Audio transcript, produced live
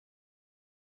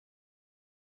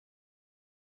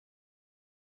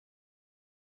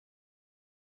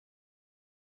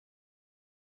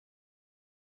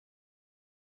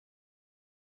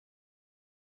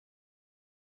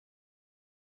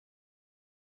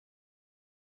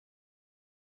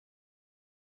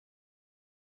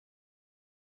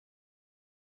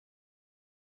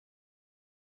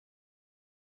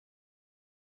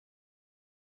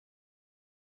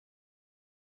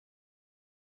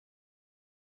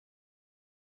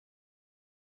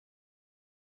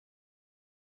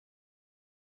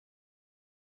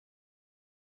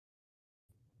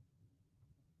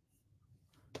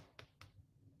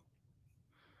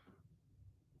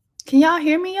Can y'all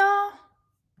hear me, y'all?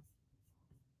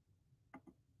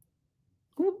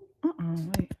 Wait,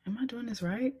 am I doing this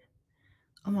right?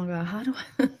 Oh my God, how do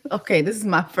I? Okay, this is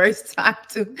my first time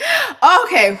to.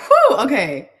 Okay, whew,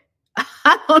 okay.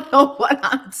 I don't know what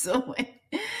I'm doing.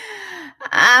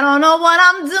 I don't know what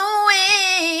I'm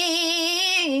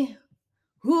doing.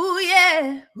 Ooh,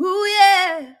 yeah. Ooh,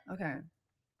 yeah. Okay.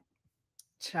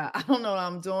 Child, I don't know what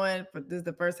I'm doing, but this is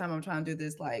the first time I'm trying to do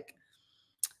this like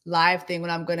live thing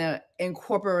when I'm going to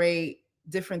incorporate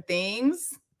different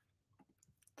things,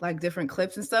 like different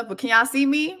clips and stuff. But can y'all see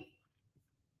me?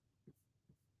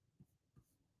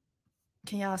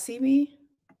 Can y'all see me?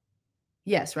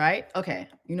 Yes, right? Okay.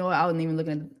 You know what? I wasn't even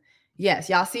looking at. Yes,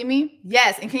 y'all see me?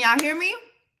 Yes. And can y'all hear me?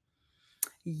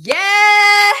 Yes.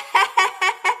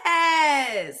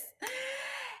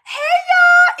 Hey,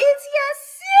 y'all. It's your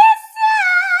sister.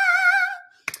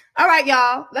 All right,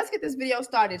 y'all. Let's get this video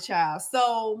started, child.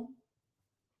 So,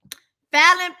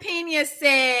 Falynn Pina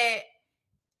said,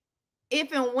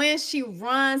 if and when she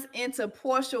runs into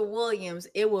Porsha Williams,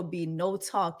 it will be no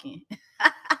talking.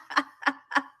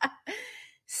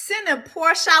 Sending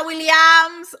Porsha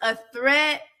Williams a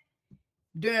threat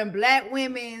during Black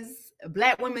Women's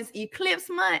Eclipse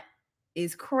Month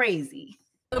is crazy.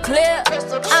 Clear.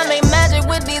 I make magic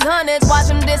with these hundreds, watch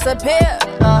them disappear.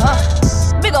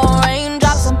 Big ol'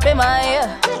 raindrops up in my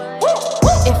ear.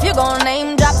 If you gon'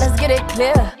 name drop, let's get it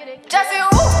clear. Jessie,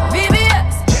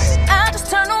 VBS, I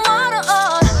just turn the water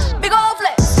on. Big ol'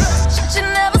 flex, shit you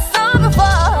never saw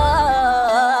before.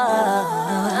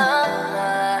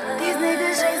 These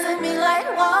niggas chasing me like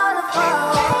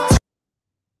waterfalls.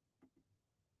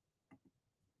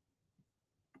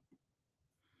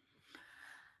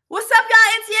 What's up,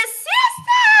 y'all? It's your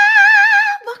sister.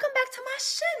 Welcome back to my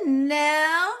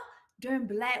channel during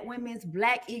Black Women's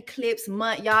Black Eclipse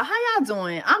Month, y'all. How y'all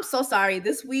doing? I'm so sorry.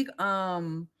 This week,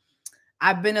 I've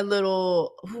been a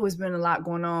little. It's been a lot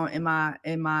going on in my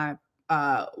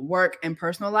work and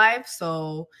personal life,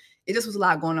 so it just was a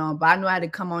lot going on. But I knew I had to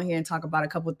come on here and talk about a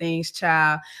couple things,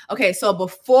 child. Okay, so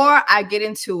before I get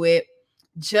into it,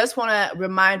 just want to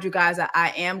remind you guys that I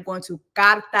am going to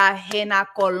Cartagena,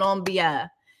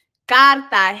 Colombia.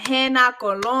 Cartagena,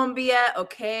 Colombia,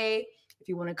 okay? If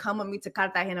you want to come with me to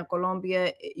Cartagena,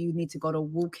 Colombia, you need to go to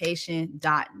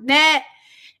woocation.net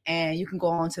and you can go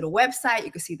on to the website.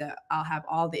 You can see that I'll have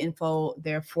all the info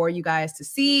there for you guys to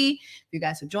see. If you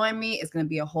guys will join me, it's going to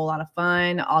be a whole lot of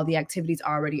fun. All the activities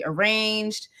are already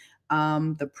arranged.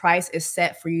 The price is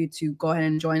set for you to go ahead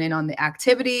and join in on the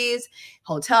activities.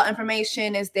 Hotel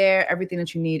information is there. Everything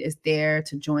that you need is there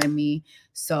to join me.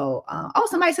 So, oh,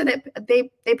 somebody said that they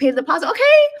paid the deposit. Okay.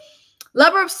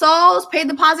 Lover of Souls paid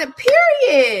deposit,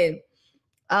 period.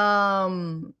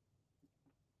 What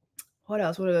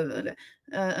else?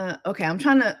 Okay, I'm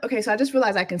trying to, okay, so I just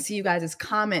realized I can see you guys'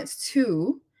 comments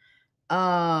too.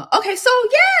 Okay, so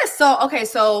yes.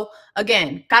 So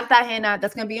again, Cartagena,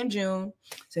 that's gonna be in June.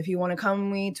 So if you want to come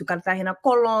with me to Cartagena,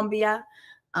 Colombia,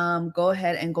 go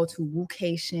ahead and go to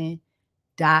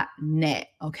woocation.net,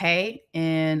 okay?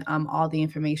 And all the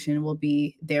information will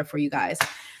be there for you guys.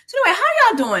 So anyway, how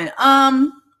y'all doing?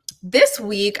 This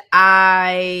week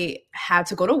I had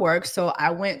to go to work, so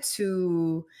I went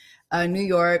to New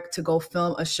York to go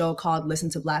film a show called Listen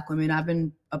to Black Women. I've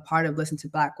been a part of Listen to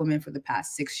Black Women for the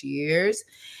past 6 years.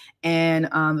 And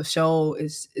the show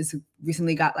is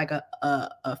recently got like a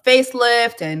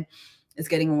facelift and it's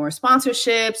getting more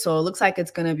sponsorship. So it looks like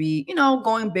it's going to be, you know,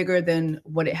 going bigger than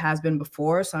what it has been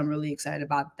before. So I'm really excited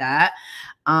about that.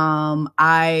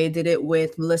 I did it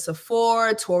with Melissa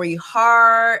Ford, Tori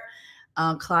Hart,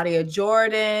 Claudia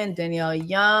Jordan, Danielle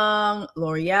Young.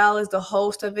 L'Oreal is the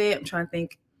host of it. I'm trying to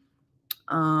think.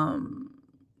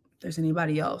 If there's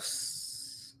anybody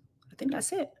else. I think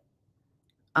that's it.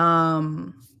 Let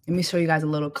me show you guys a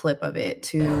little clip of it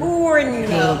too. Work.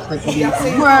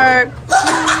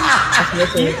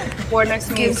 Ford next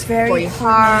to me is very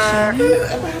hard.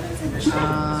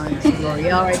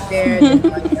 L'Oreal right there.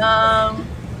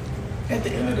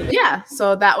 Yeah,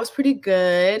 so that was pretty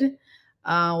good.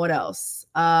 What else?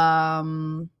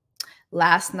 Last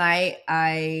night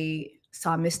I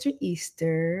saw Mr.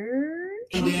 Easter.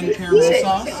 Indian caramel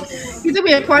sauce. He took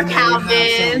me to Port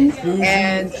Calvin's,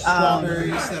 and that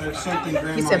are soaked in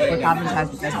grandma. he said Port Calvin's has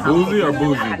the best pound Boozy cake. or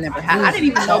bougie? I never had. I didn't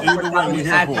even know Port Calvin's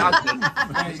had pound cake.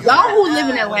 Y'all who live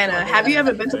in Atlanta, have you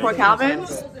ever been to Port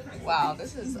Calvin's? Wow,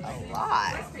 this is a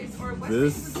lot.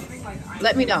 This,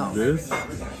 Let me know. this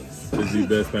is the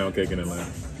best pound cake in Atlanta.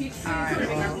 All right,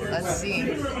 well, let's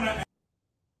see.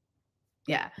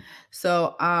 Yeah.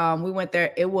 So we went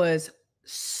there. It was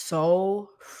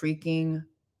so freaking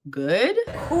good.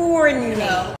 Corny.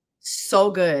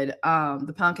 So good.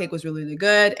 The pound cake was really, really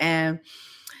good. And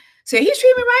so he's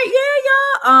treating me right.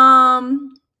 Yeah, y'all.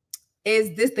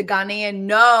 Is this the Ghanaian?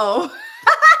 No.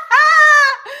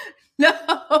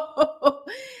 No.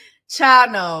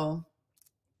 Child, no.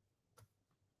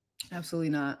 Absolutely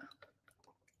not.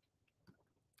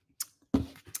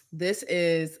 This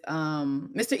is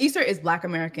Mr. Easter is Black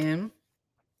American.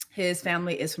 His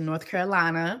family is from North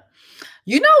Carolina.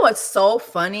 You know what's so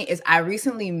funny is I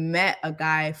recently met a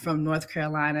guy from North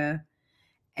Carolina,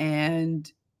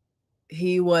 and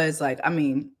he was like, I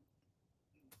mean,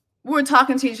 we were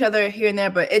talking to each other here and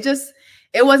there, but it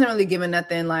wasn't really giving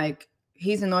nothing. Like,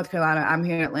 he's in North Carolina, I'm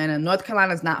here in Atlanta. North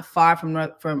Carolina is not far from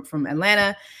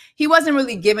Atlanta. He wasn't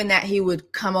really giving that he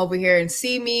would come over here and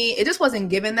see me. It just wasn't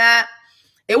giving that.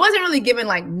 It wasn't really giving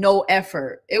like no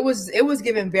effort. It was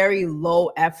giving very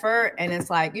low effort. And it's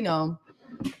like, you know,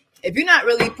 if you're not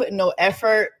really putting no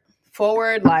effort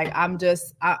forward, like I'm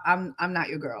not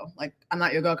your girl. Like, I'm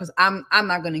not your girl, because I'm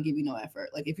not gonna give you no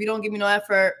effort. Like, if you don't give me no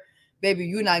effort, baby,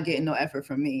 you're not getting no effort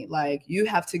from me. Like, you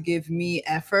have to give me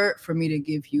effort for me to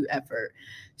give you effort.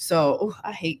 So,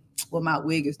 I hate what my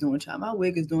wig is doing, child. My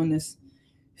wig is doing this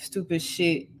stupid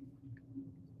shit.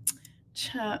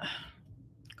 Child.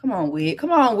 Come on, wig.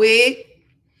 Come on, wig.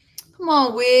 Come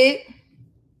on, wig.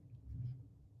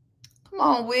 Come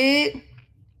on, wig.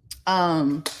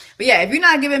 But yeah, if you're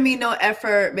not giving me no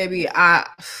effort, baby,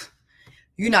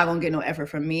 you're not gonna get no effort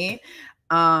from me.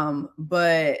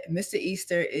 But Mr.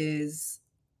 Easter is,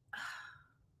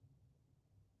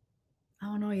 I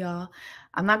don't know, y'all.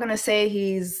 I'm not gonna say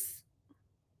he's,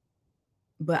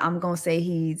 but I'm gonna say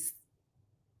he's,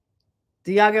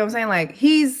 do y'all get what I'm saying? Like,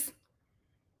 he's,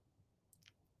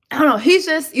 I don't know, he's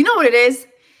just, you know what it is?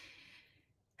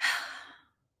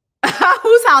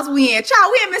 Whose house we in?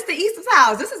 Child, we in Mr. Easter's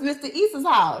house. This is Mr. Easter's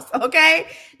house, okay?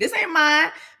 This ain't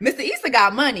mine. Mr. Easter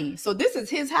got money, so this is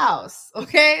his house,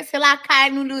 okay? Yeah,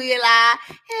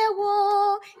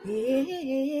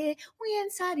 we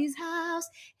inside his house.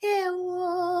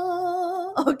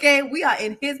 Okay, we are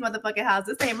in his motherfucking house.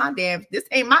 This ain't my,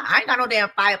 I ain't got no damn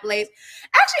fireplace.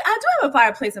 Actually, I do have a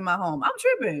fireplace in my home. I'm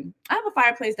tripping. I have a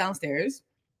fireplace downstairs.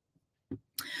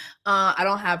 I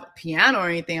don't have a piano or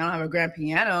anything. I don't have a grand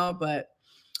piano, but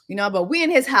you know, but we in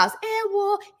his house.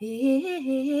 We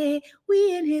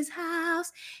in his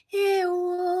house.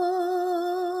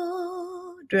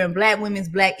 During Black Women's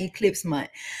Black Eclipse Month.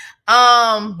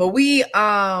 But we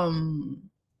what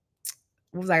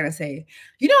was I gonna say?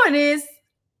 You know what it is?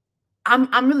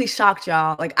 I'm really shocked,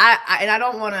 y'all. Like, I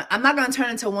don't wanna, I'm not gonna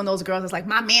turn into one of those girls that's like,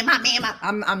 my man.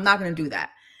 I'm not gonna do that.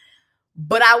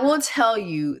 But I will tell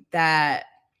you that,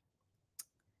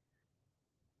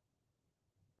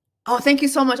 oh, thank you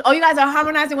so much. Oh, you guys are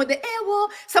harmonizing with the earwolf.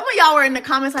 Some of y'all were in the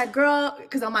comments like, girl,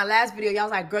 because on my last video, y'all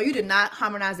was like, girl, you did not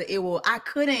harmonize the earwolf. I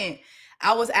couldn't.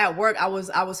 I was at work. I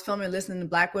was filming, listening to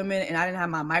Black women, and I didn't have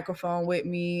my microphone with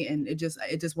me, and it just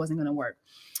wasn't gonna work.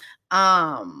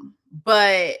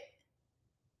 But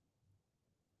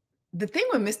the thing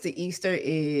with Mr. Easter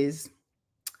is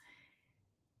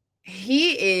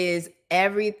he is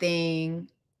everything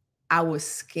I was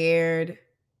scared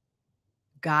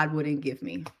God wouldn't give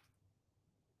me.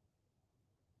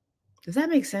 Does that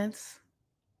make sense?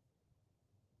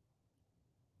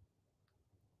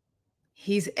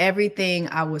 He's everything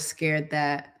I was scared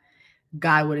that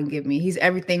God wouldn't give me. He's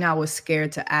everything I was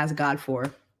scared to ask God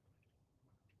for.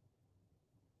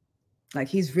 Like,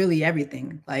 he's really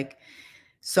everything. Like,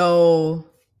 so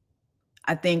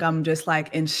I think I'm just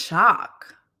like in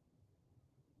shock.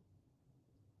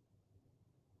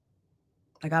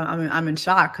 Like, I'm in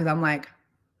shock, because I'm like,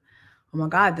 oh my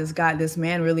God, this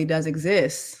man really does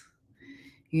exist,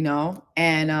 you know?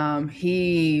 And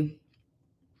he,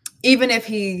 even if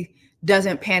he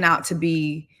doesn't pan out to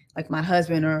be like my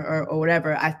husband or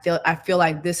whatever, I feel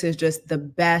like this is just the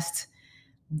best.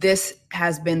 This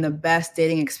has been the best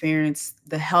dating experience,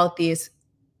 the healthiest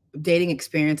dating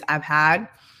experience I've had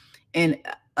in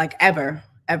like ever.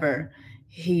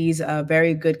 He's a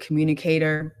very good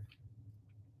communicator.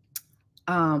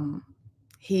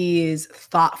 He is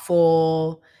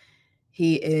thoughtful.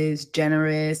 He is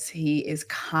generous. He is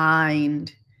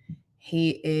kind.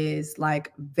 He is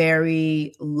like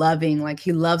very loving. Like,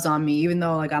 he loves on me, even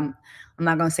though like I'm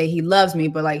not gonna say he loves me,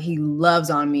 but like he loves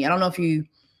on me. I don't know if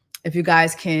you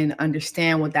guys can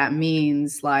understand what that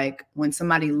means. Like, when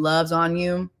somebody loves on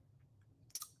you,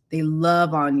 they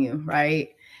love on you, right?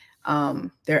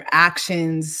 Their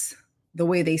actions, the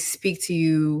way they speak to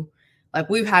you. Like,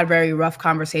 we've had very rough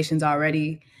conversations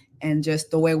already, and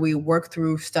just the way we work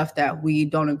through stuff that we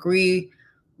don't agree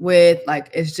with, like,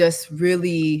 it's just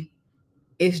really,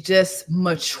 is just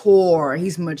mature.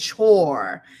 He's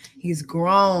mature. He's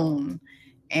grown.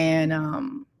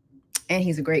 And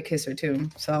he's a great kisser too.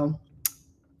 So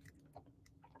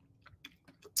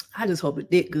I just hope it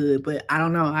dick good, but I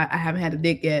don't know. I haven't had a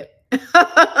dick yet.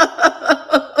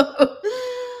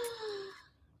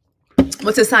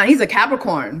 What's his sign? He's a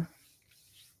Capricorn.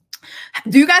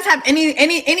 Do you guys have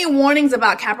any warnings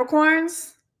about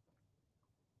Capricorns?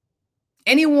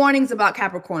 Any warnings about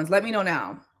Capricorns? Let me know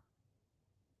now.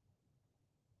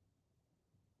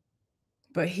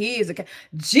 But he is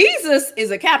Jesus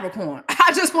is a Capricorn.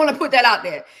 I just want to put that out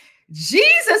there.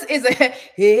 Jesus is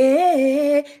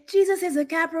a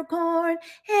Capricorn.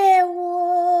 Hey,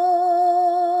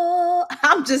 whoa.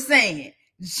 I'm just saying,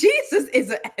 Jesus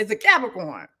is a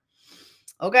Capricorn.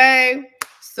 Okay,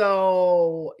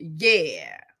 so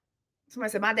yeah.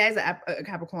 Somebody said my dad's a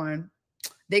Capricorn.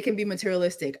 They can be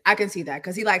materialistic. I can see that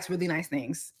because he likes really nice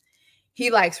things. He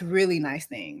likes really nice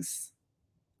things.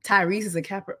 Tyrese is a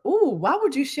Capricorn. Ooh, why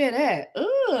would you share that?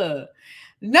 Ugh.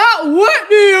 Not what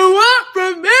do you want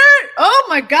from me? Oh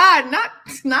my God,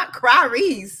 not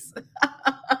Clarice.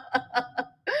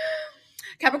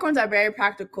 Capricorns are very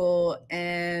practical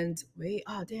and wait,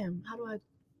 oh damn, how do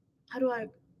I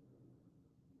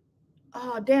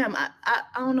oh damn, I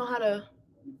don't know how to.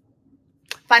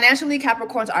 Financially,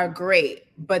 Capricorns are great,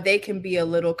 but they can be a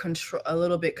little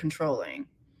bit controlling.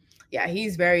 Yeah,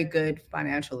 he's very good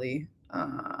financially.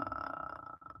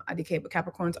 IDK, but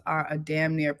Capricorns are a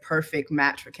damn near perfect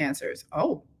match for Cancers.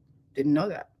 Oh, didn't know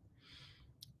that.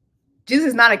 Jesus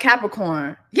is not a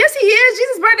Capricorn. Yes, he is.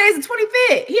 Jesus' birthday is the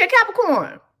 25th. He a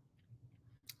Capricorn.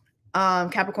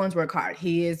 Capricorns work hard.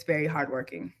 He is very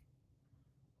hardworking.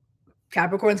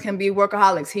 Capricorns can be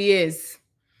workaholics. He is.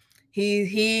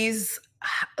 He's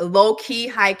low key,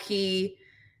 high key,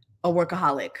 a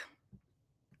workaholic.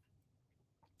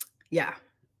 Yeah.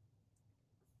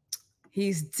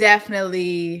 He's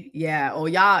definitely, yeah. Oh,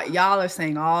 y'all are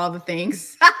saying all the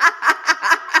things.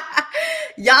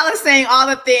 Y'all are saying all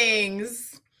the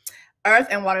things. Earth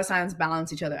and water signs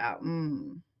balance each other out.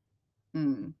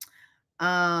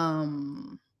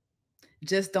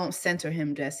 Just don't center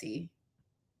him, Jessie.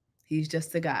 He's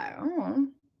just a guy. Oh,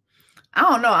 I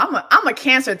don't know. I'm a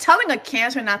Cancer. Telling a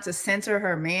Cancer not to center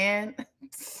her man.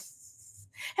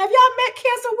 Have y'all met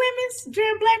Cancer women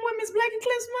during Black Women's Black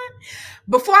Eclipse Month?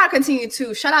 Before I continue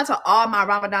to, shout out to all my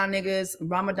Ramadan niggas.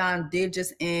 Ramadan did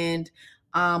just end.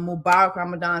 Mubarak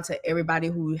Ramadan to everybody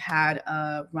who had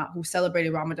who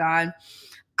celebrated Ramadan.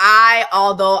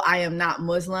 Although I am not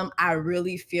Muslim, I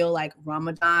really feel like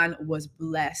Ramadan was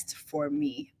blessed for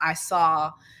me. I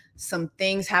saw some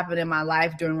things happen in my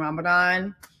life during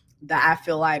Ramadan that I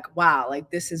feel like, wow, like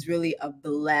this is really a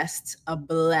blessed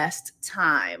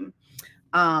time.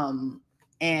 And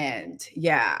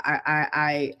yeah,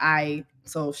 I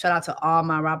so shout out to all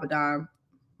my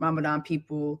Ramadan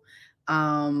people.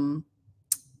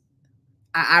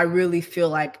 I really feel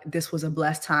like this was a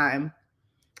blessed time.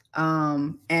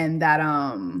 And that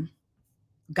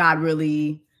God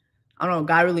really, I don't know,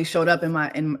 God really showed up in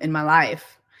my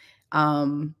life.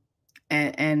 And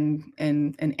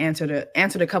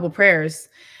answered a couple prayers.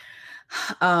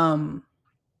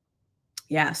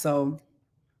 Yeah, so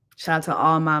shout out to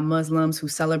all my Muslims who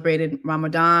celebrated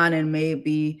Ramadan and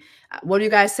maybe, what do you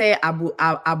guys say?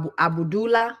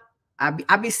 Abudullah.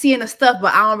 I be seeing the stuff,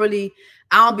 but I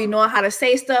don't be knowing how to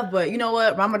say stuff. But you know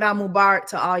what? Ramadan Mubarak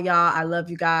to all y'all. I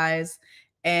love you guys.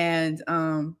 And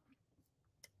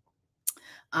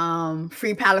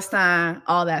free Palestine,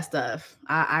 all that stuff.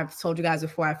 I've told you guys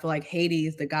before, I feel like Haiti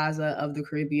is the Gaza of the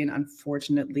Caribbean.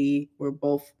 Unfortunately, we're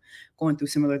both going through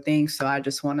similar things. So I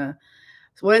just want to,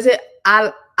 what is it?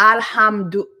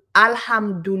 Alhamdulillah.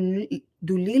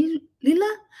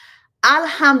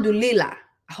 Alhamdulillah.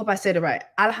 I hope I said it right.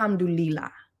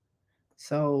 Alhamdulillah.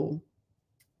 So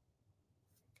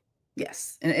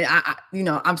yes. And I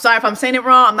I'm sorry if I'm saying it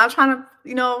wrong. I'm not trying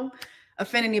to,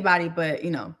 offend anybody, but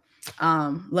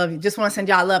love you. Just want to send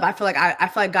y'all love. I feel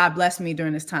like God blessed me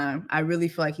during this time. I really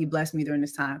feel like he blessed me during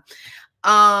this time.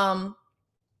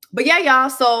 But yeah, y'all.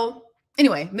 So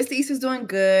anyway, Mr. East is doing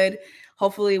good.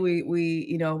 Hopefully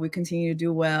we continue to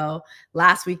do well.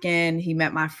 Last weekend he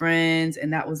met my friends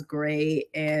and that was great.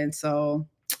 And so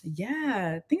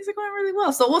yeah, things are going really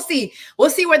well. So we'll see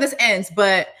where this ends.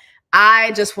 But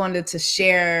I just wanted to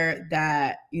share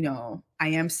that, I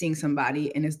am seeing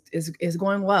somebody and it's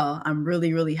going well. I'm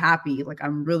really, really happy. Like,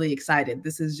 I'm really excited.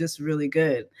 This is just really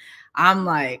good. I'm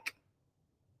like,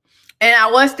 and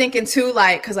I was thinking too,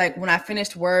 like, cause like when I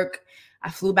finished work, I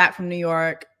flew back from New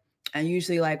York and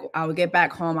usually like I would get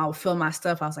back home, I would film my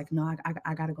stuff. I was like, no,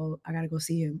 I gotta go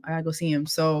see him. I gotta go see him.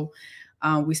 So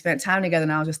We spent time together,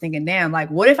 and I was just thinking, damn, like,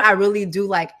 what if I really do,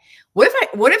 like, what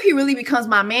if he really becomes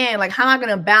my man? Like, how am I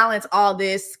gonna balance all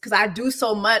this? Because I do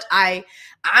so much.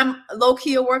 I'm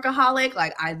low-key a workaholic.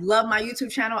 Like, I love my YouTube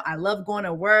channel. I love going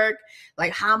to work.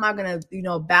 Like, how am I gonna,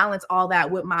 balance all that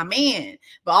with my man?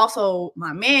 But also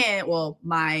my man, well,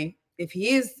 if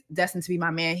he is destined to be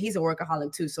my man, he's a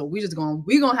workaholic too. So we're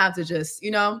gonna have to just,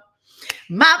 yeah.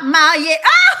 Who put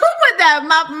that?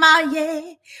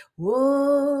 Yeah.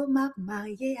 Whoa,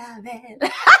 yeah, man.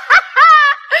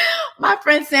 My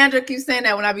friend Sandra keeps saying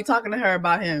that when I be talking to her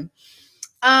about him.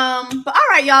 But all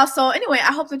right, y'all. So anyway,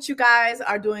 I hope that you guys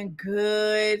are doing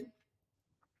good.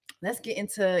 Let's get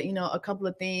into, a couple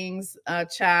of things.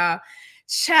 Child,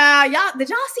 y'all, did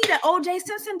y'all see that OJ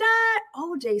Simpson died?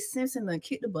 OJ Simpson done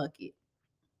kicked the bucket.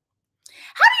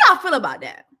 How do y'all feel about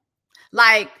that?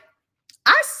 Like,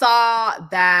 I saw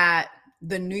that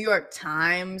the New York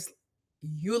Times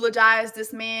eulogized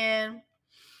this man,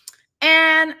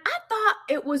 and I thought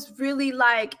it was really,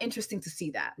 like, interesting to see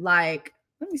that. Like,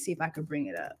 let me see if I could bring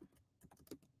it up.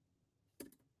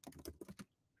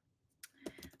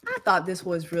 I thought this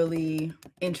was really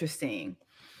interesting.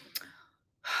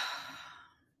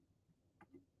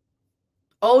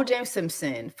 O.J.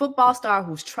 Simpson, football star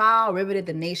whose trial riveted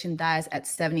the nation, dies at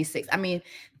 76. I mean,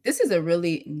 this is a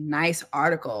really nice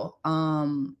article.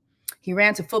 He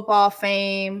ran to football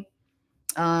fame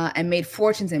and made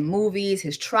fortunes in movies.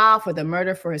 His trial for the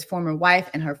murder for his former wife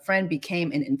and her friend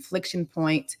became an inflection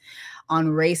point on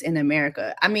race in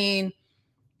America. I mean,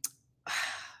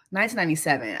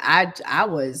 1997. I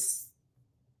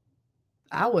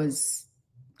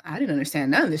didn't understand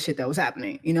none of this shit that was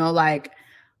happening. Like,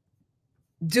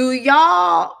 do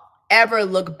y'all ever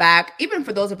look back, even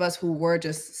for those of us who were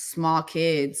just small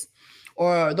kids,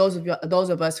 or those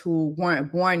of us who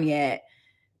weren't born yet?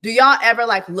 Do y'all ever,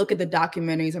 like, look at the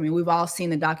documentaries? I mean, we've all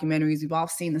seen the documentaries. We've all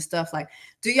seen the stuff. Like,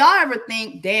 do y'all ever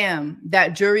think, damn,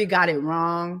 that jury got it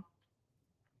wrong?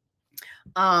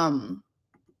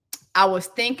 I was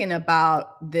thinking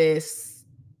about this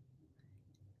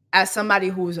as somebody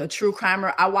who's a true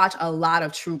crimer. I watch a lot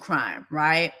of true crime,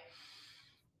 right?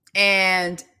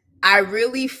 And I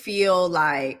really feel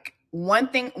like one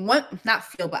thing that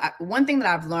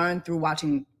I've learned through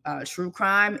watching true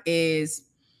crime is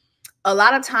a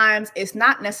lot of times it's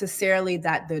not necessarily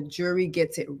that the jury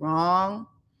gets it wrong.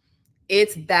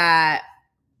 It's that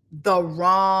the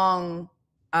wrong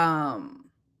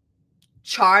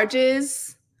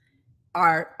charges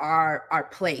are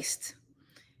placed.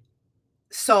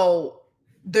 So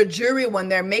the jury, when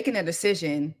they're making a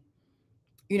decision,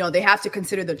 they have to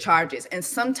consider the charges. And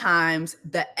sometimes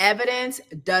the evidence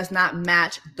does not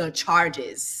match the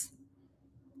charges,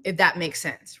 if that makes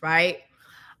sense, right?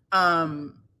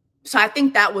 So I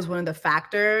think that was one of the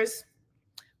factors.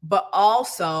 But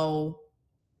also,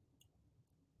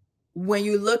 when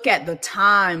you look at the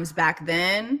times back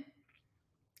then,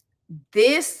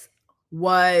 this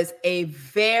was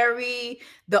the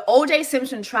O.J.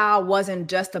 Simpson trial wasn't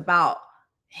just about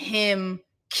him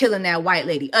killing that white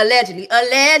lady. Allegedly.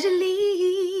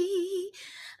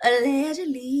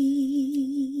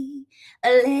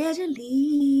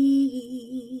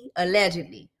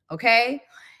 Okay?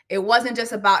 It wasn't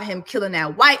just about him killing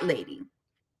that white lady.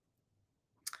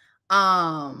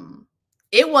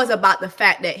 It was about the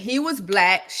fact that he was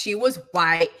black, she was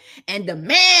white, and the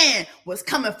man was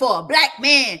coming for a black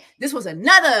man. This was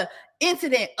another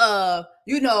incident of,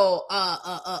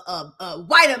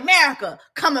 white America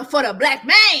coming for the black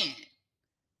man,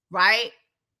 right?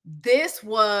 This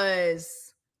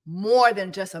was more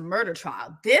than just a murder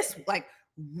trial. This, like,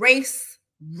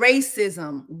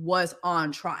 racism was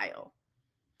on trial.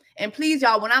 And please,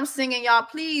 y'all, when I'm singing, y'all,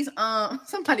 please,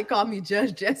 somebody call me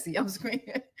Judge Jessie. I'm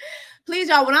screaming. Please,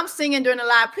 y'all, when I'm singing during the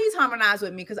live, please harmonize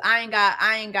with me, because I ain't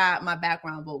got my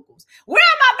background vocals. Where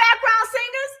are my background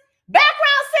singers?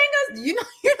 You know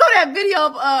that video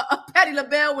of Patti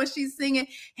LaBelle when she's singing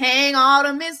 "Hang All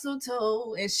the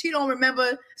Mistletoe" and she don't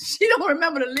remember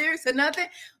the lyrics or nothing.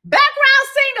 Background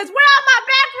singers, where are my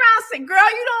background singers? Girl,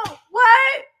 you don't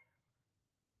what?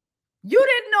 You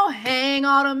didn't know "Hang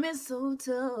All the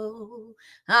Mistletoe"?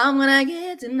 I'm gonna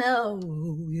get to know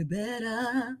you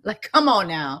better. Like, come on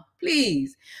now,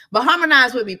 please. But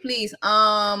harmonize with me, please.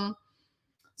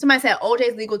 Somebody said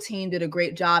OJ's legal team did a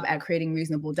great job at creating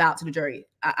reasonable doubt to the jury.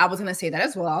 I was going to say that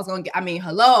as well.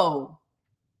 Hello.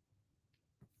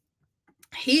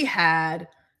 He had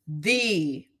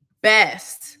the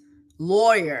best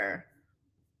lawyer,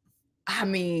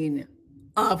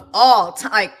 of all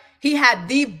time. Like, he had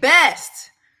the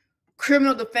best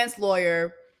criminal defense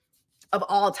lawyer of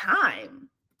all time.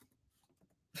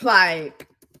 Like,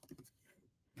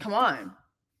 come on.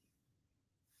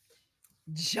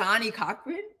 Johnny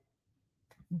Cochran,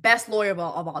 best lawyer of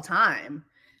all time.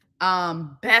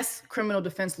 Best criminal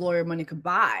defense lawyer money could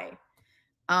buy.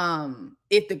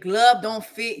 If the glove don't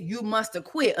fit, you must have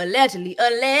quit. Allegedly.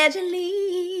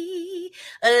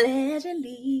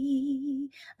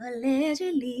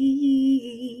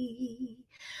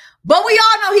 But we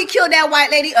all know he killed that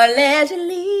white lady.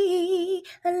 Allegedly.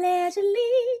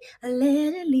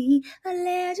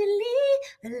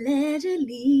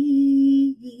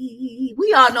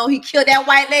 We all know he killed that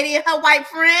white lady and her white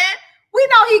friend. We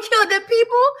know he killed the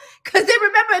people. Because then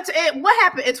remember what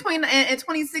happened in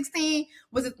 2016?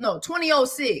 Was it? No,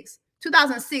 2006.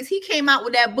 2006. He came out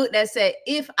with that book that said,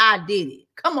 If I Did It.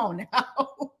 Come on now.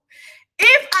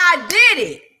 If I did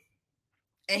it.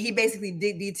 And he basically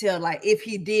did detail, like, if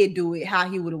he did do it, how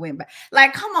he would have went back.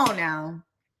 Like, come on now.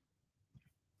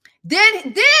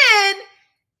 Then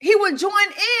he would join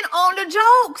in on the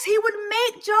jokes. He would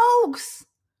make jokes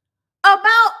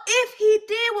about if he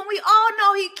did, when we all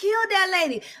know he killed that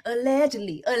lady.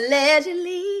 Allegedly.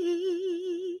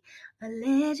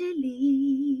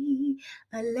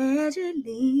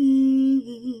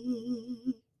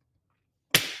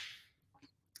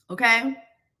 Okay.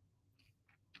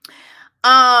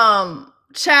 Child,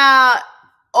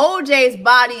 OJ's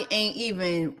body ain't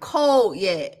even cold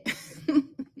yet.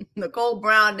 Nicole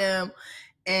Brown them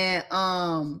and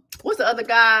what's the other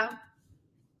guy?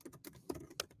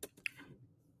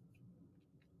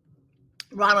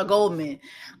 Ronald Goldman.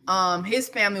 His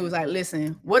family was like,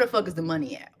 listen, where the fuck is the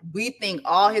money at? We think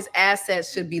all his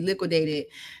assets should be liquidated.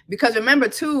 Because remember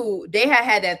too, they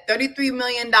had that $33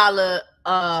 million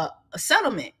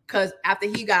settlement. Because after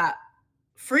he got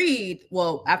freed,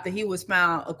 well, after he was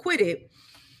found acquitted,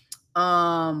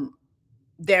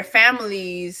 their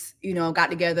families, got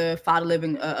together, filed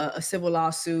a civil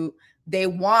lawsuit. They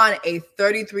won a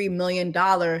 $33 million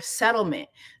settlement.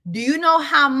 Do you know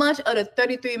how much of the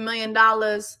 $33 million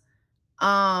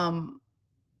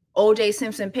OJ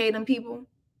Simpson paid them people?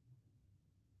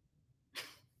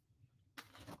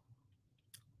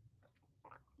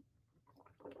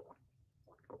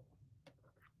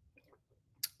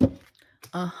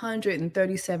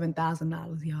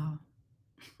 $137,000, y'all.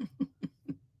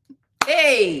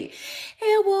 Hey,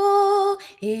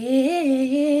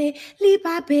 hey!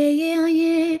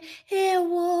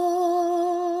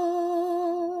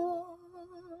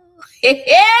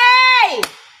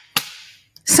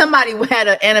 Somebody had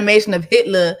an animation of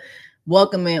Hitler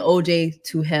welcoming OJ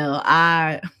to hell.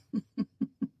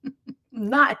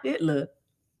 Not Hitler.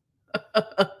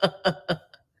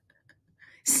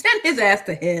 Send his ass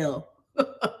to hell.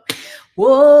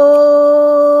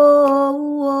 Whoa,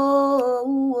 whoa,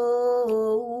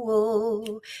 whoa,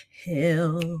 whoa,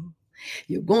 hell,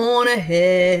 you're going to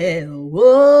hell. Whoa,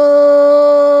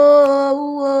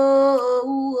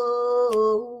 whoa,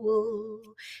 whoa, whoa,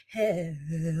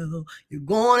 hell, you're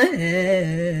going to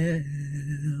hell.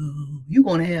 You're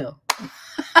going to hell.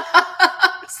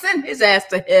 Send his ass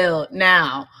to hell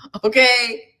now,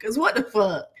 okay? Because what the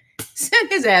fuck? Send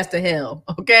his ass to hell,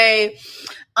 okay?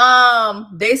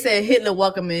 They said Hitler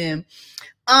welcome him.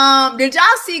 Did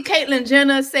y'all see Caitlyn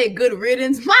Jenner say good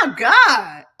riddance? My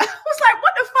God. I was like,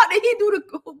 what the fuck did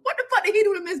he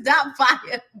do to Miss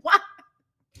Doubtfire? Why?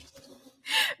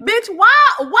 Bitch,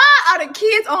 why are the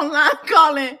kids online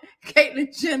calling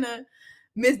Caitlyn Jenner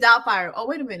Miss Doubtfire? Oh,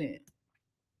 wait a minute.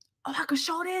 Oh, I could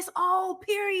show this. Oh,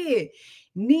 period.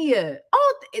 Nia.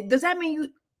 Oh, does that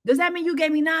mean you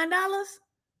gave me $9?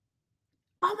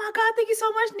 Oh my God, thank you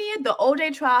so much, Nia. The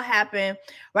OJ trial happened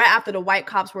right after the white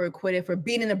cops were acquitted for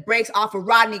beating the brakes off of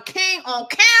Rodney King on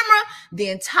camera. The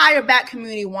entire black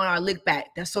community want our lick back.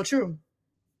 That's so true.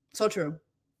 So true.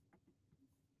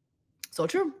 So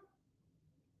true.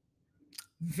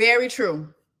 Very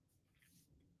true.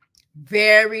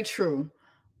 Very true.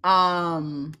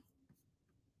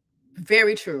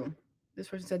 Very true. This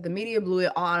person said the media blew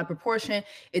it all out of proportion.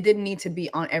 It didn't need to be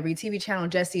on every TV channel.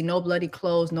 Jessie, no bloody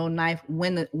clothes, no knife.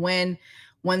 When they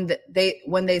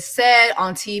said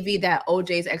on TV that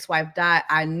OJ's ex-wife died,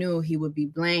 I knew he would be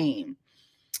blamed.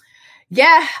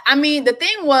 Yeah, I mean the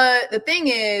thing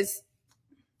is,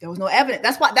 there was no evidence.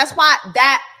 That's why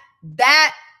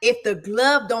that if the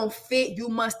glove don't fit, you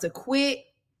must have quit.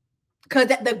 Because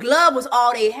the glove was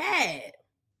all they had.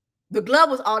 The glove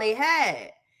was all they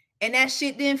had. And that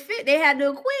shit didn't fit. They had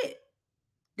to acquit.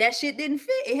 That shit didn't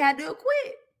fit. It had to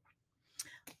acquit.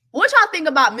 What y'all think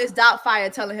about Miss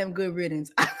Doubtfire telling him good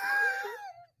riddance?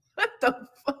 What the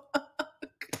fuck?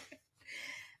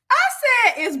 I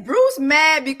said, is Bruce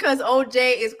mad because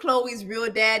OJ is Chloe's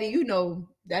real daddy? You know,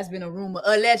 that's been a rumor.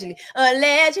 Allegedly.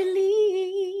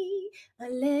 Allegedly.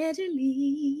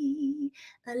 Allegedly.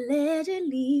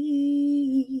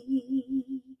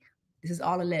 This is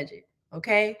all alleged,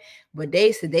 okay? But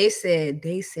they said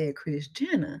Kris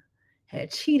Jenner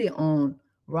had cheated on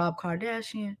Rob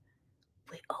Kardashian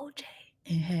with OJ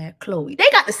and had Khloe. They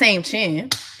got the same chin.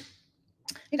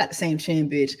 They got the same chin,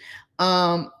 bitch.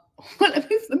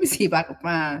 Let me see if I can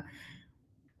find.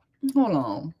 Hold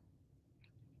on.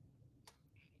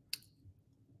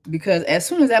 Because as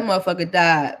soon as that motherfucker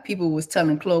died, people was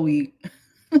telling Khloe.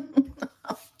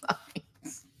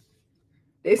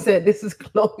 They said this is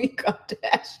Khloe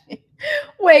Kardashian.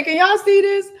 Wait, can y'all see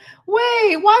this?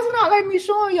 Wait, why is it not letting me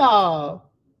show y'all?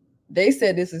 They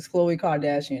said this is Khloe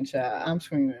Kardashian, child. I'm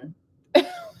screaming. I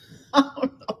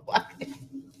don't know why.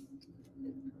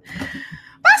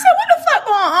 I said, what the fuck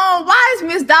going on? Why is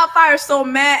Miss Doubtfire so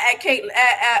mad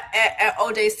at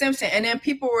OJ Simpson? And then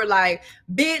people were like,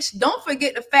 bitch, don't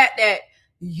forget the fact that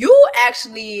you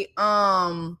actually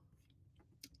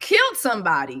killed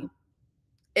somebody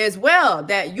as well.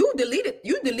 That you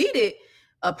deleted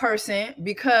a person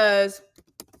because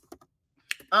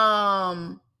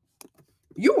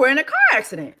you were in a car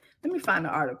accident. Let me find the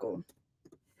article.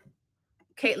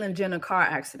 Caitlyn Jenner car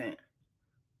accident.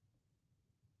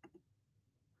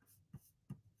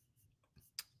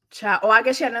 Child. Oh, I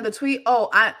guess she had another tweet.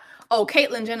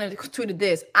 Caitlyn Jenner tweeted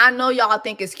this. I know y'all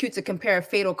think it's cute to compare a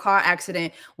fatal car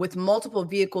accident with multiple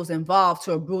vehicles involved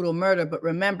to a brutal murder, but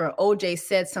remember, OJ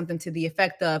said something to the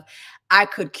effect of, I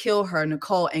could kill her,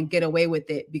 Nicole, and get away with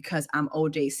it because I'm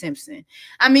OJ Simpson.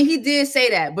 I mean, he did say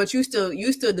that, but you still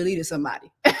deleted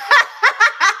somebody.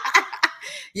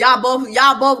 Y'all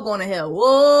both going to hell.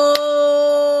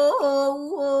 Whoa, whoa,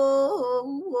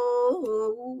 whoa, whoa.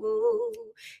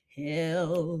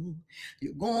 Hell,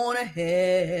 you're going to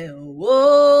hell. Whoa,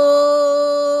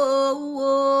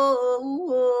 whoa,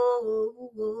 whoa,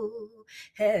 whoa.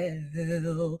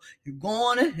 Hell, you're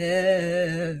going to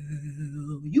hell.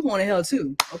 You going to hell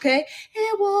too, okay?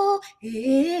 Both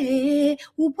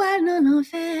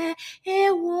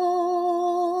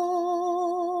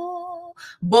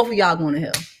of y'all going to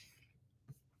hell.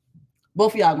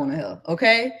 Both of y'all going to hell,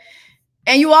 okay?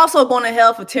 And you also going to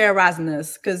hell for terrorizing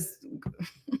us, because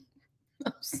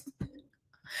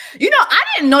you know, I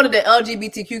didn't know that the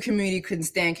LGBTQ community couldn't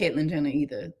stand Caitlyn Jenner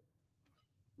either.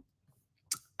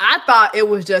 I thought it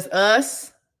was just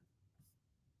us.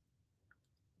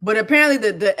 But apparently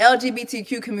the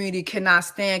LGBTQ community cannot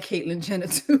stand Caitlyn Jenner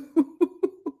too.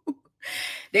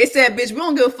 They said, bitch, we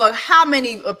don't give a fuck how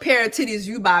many pair of titties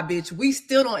you buy, bitch. We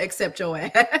still don't accept your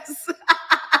ass.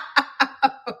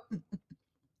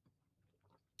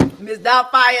 Miss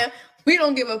Doubtfire, we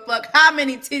don't give a fuck how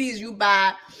many titties you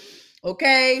buy.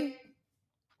 Okay?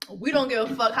 We don't give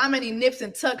a fuck how many nips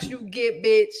and tucks you get,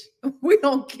 bitch. We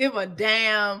don't give a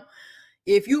damn.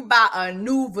 If you buy a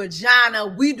new vagina,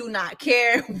 we do not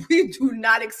care. We do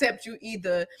not accept you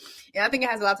either. And I think it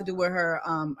has a lot to do with her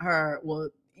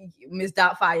Miss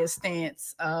Doubtfire's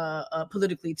stance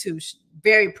politically too.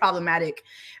 Very problematic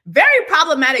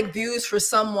views for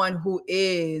someone who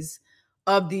is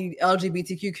of the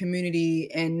LGBTQ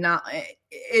community, and not,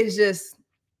 it's just,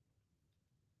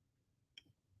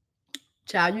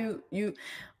 child, you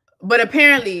but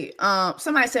apparently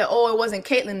somebody said, oh, it wasn't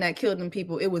Caitlyn that killed them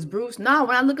people, it was Bruce. No,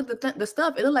 when I look at the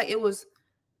stuff, it looked like it was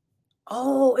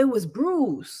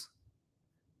Bruce.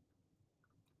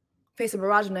 Face a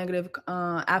barrage of negative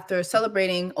after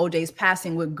celebrating OJ's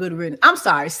passing with good riddance. I'm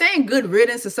sorry, saying good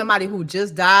riddance to somebody who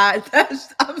just died.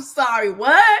 I'm sorry,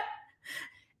 what?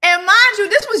 And mind you,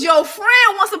 this was your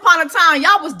friend once upon a time.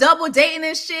 Y'all was double dating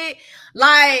and shit.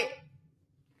 Like,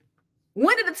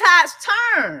 when did the tides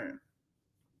turn?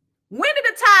 When did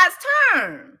the tides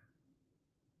turn?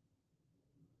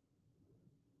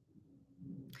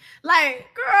 Like,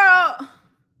 girl,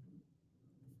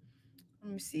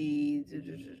 let me see.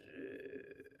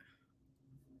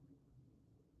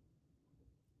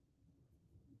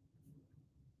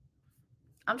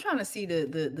 I'm trying to see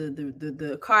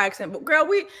the car accident, but girl,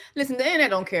 listen, the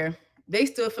internet don't care. They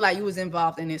still feel like you was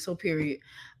involved in it, so period.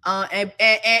 And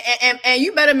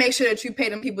you better make sure that you pay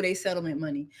them people their settlement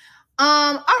money.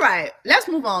 All right, let's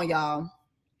move on, y'all.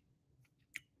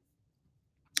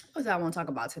 What do I want to talk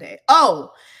about today?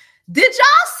 Oh, did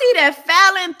y'all see that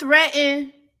Falynn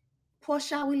threatened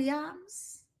Porsha Williams?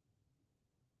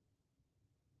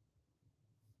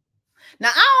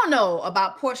 Now, I don't know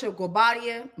about Porsha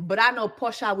Gobadia, but I know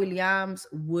Porsha Williams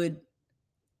would.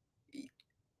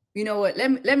 You know what?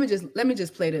 Let me just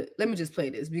play this,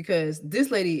 because this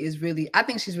lady is really, I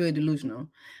think she's really delusional.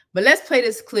 But let's play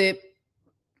this clip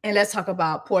and let's talk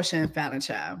about Porsha and Falynn,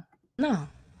 child. No.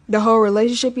 The whole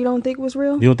relationship you don't think was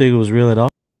real? You don't think it was real at all?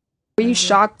 Were you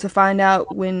shocked to find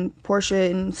out when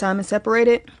Porsha and Simon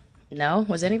separated? No,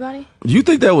 was anybody? Do you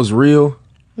think that was real?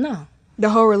 No. The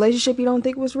whole relationship you don't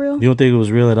think was real? You don't think it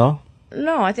was real at all?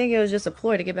 No, I think it was just a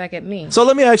ploy to get back at me. So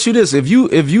let me ask you this: if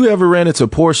you ever ran into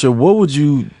Porsha, what would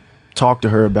you talk to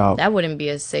her about? That wouldn't be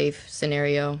a safe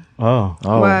scenario. Oh.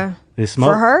 Why? It's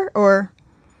smoke? For her or?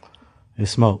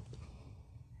 It's smoke.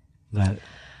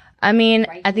 I mean,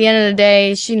 at the end of the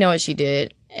day, she know what she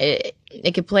did.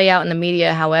 It could play out in the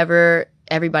media however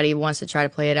everybody wants to try to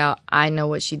play it out. I know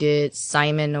what she did.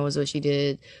 Simon knows what she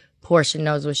did. Porsha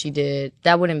knows what she did.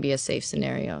 That wouldn't be a safe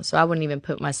scenario. So I wouldn't even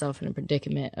put myself in a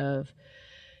predicament of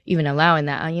even allowing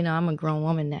that. You know, I'm a grown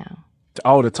woman now.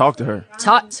 Oh, to talk to her.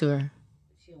 Talk to her.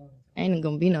 Ain't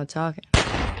gonna be no talking.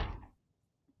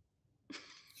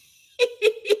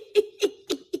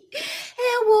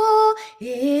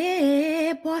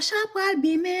 Porsha pral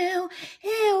be meu.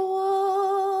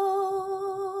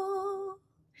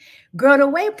 Girl, the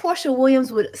way Porsha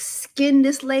Williams would skin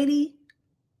this lady.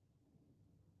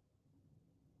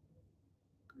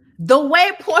 The way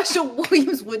Porsha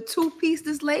Williams would two-piece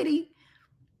this lady.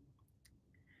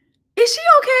 Is she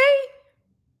okay?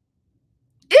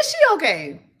 Is she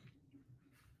okay?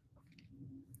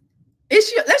 Is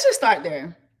she? Let's just start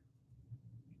there.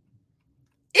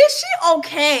 Is she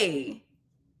okay?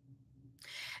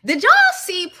 Did y'all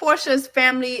see Porsha's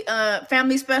family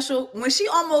special when she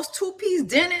almost two-piece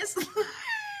Dennis?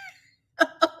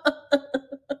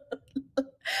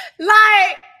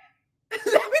 Like,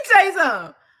 let me tell you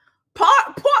something.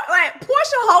 Like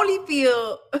Porsha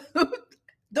Holyfield,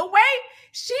 the way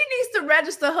she needs to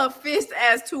register her fist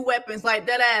as two weapons, like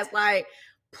that ass. Like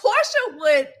Porsha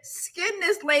would skin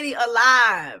this lady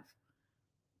alive.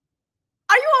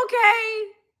 Are you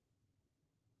okay?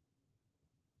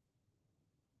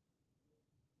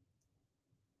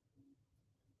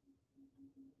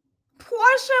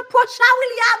 Porsha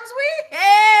Williams,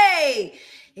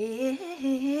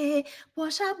 hey,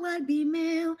 Porsha will be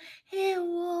male, hey,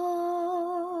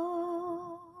 whoa.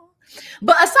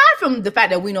 But aside from the fact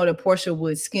that we know that Porsha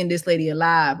would skin this lady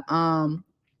alive, what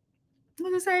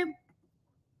did I say?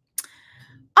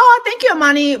 Oh, thank you,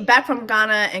 Amani, back from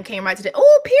Ghana and came right today.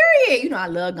 Oh, period. You know I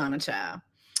love Ghana, child.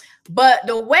 But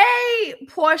the way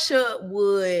Porsha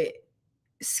would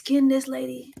skin this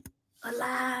lady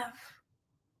alive.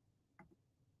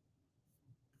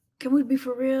 Can we be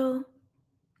for real?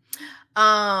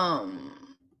 What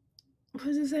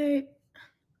does it say?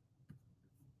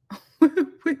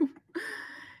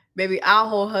 Baby, I'll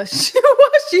hold her.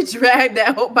 She dragged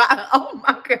that whole body. Oh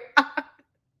my God.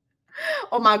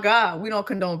 Oh my God. We don't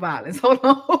condone violence. Hold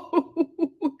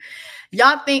on.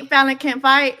 Y'all think Falynn can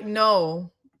fight?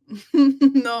 No.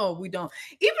 No, we don't.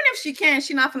 Even if she can,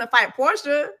 she's not gonna fight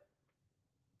Porsha.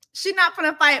 She's not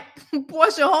gonna fight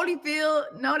Porsha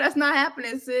Holyfield. No, that's not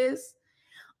happening, sis.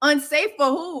 Unsafe for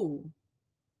who?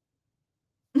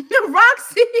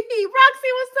 Roxy,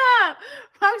 what's up?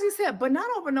 Roxy said, but not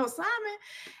over no Simon.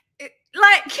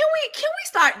 Like, can we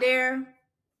start there?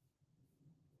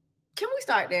 Can we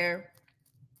start there?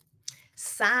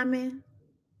 Simon,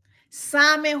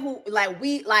 who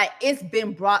it's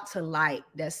been brought to light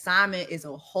that Simon is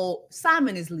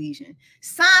Legion.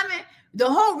 Simon, the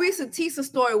whole Risa Tisa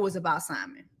story was about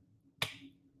Simon.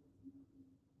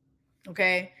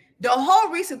 Okay, the whole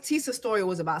Risa Tisa story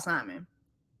was about Simon.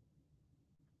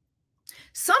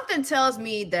 Something tells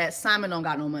me that Simon don't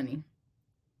got no money.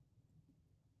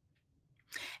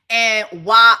 And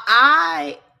while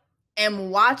I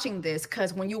am watching this,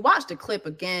 because when you watch the clip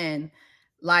again,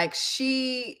 like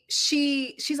she's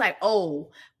like,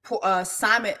 oh,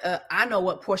 Simon, I know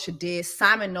what Porsha did.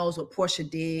 Simon knows what Porsha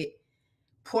did.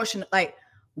 Porsha, like,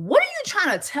 what are you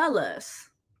trying to tell us?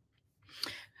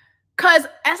 Because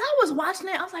as I was watching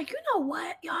it, I was like, you know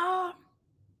what, y'all?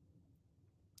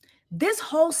 This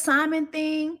whole Simon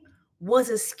thing was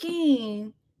a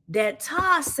scheme that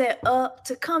Todd set up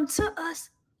to come to us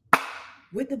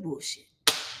with the bullshit.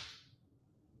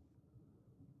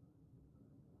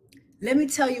 Let me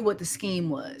tell you what the scheme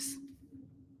was.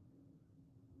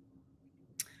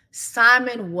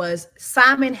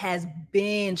 Simon has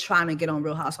been trying to get on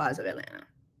Real Housewives of Atlanta.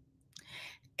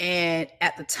 And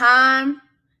at the time,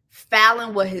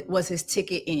 Falynn was his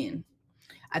ticket in.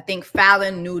 I think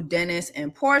Falynn knew Dennis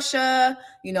and Porsha.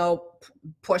 You know,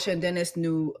 Porsha and Dennis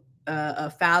knew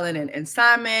Falynn and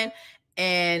Simon.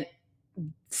 And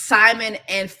Simon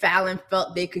and Falynn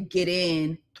felt they could get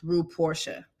in through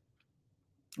Porsha.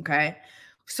 Okay?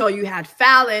 So you had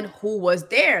Falynn, who was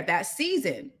there that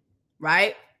season,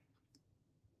 right?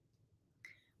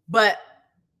 But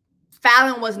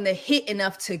Falynn wasn't a hit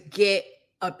enough to get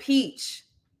a peach.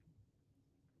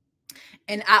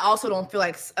 And I also don't feel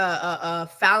like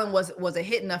Falynn was a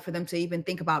hit enough for them to even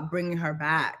think about bringing her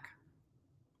back.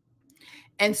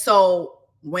 And so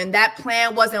when that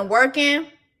plan wasn't working,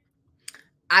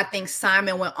 I think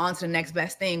Simon went on to the next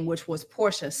best thing, which was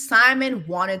Porsha. Simon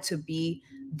wanted to be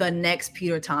the next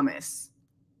Peter Thomas.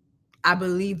 I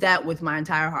believe that with my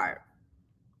entire heart.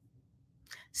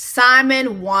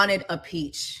 Simon wanted a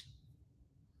peach.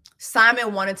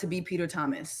 Simon wanted to be Peter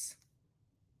Thomas.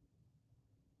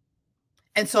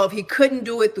 And so if he couldn't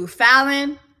do it through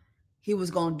Falynn, he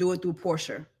was going to do it through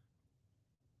Porsha.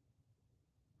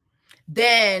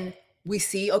 Then we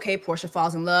see, okay, Porsha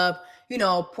falls in love. You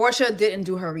know, Porsha didn't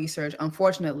do her research,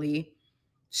 unfortunately.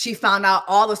 She found out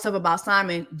all the stuff about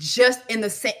Simon just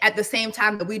at the same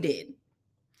time that we did.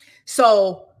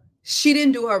 So she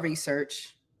didn't do her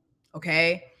research,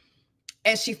 okay?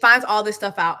 And she finds all this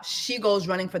stuff out. She goes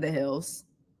running for the hills.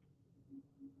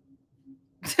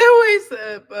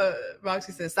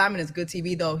 Roxy says, Simon is good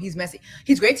TV, though. He's messy.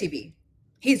 He's great TV.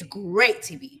 He's great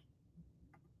TV.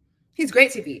 He's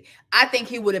great TV. I think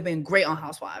he would have been great on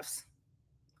Housewives.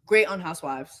 Great on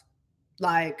Housewives.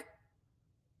 Like,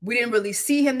 we didn't really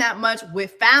see him that much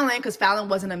with Falynn because Falynn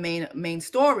wasn't a main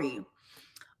story.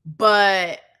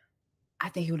 But I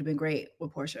think he would have been great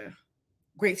with Porsha.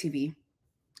 Great TV.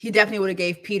 He definitely would have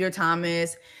gave Peter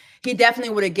Thomas. He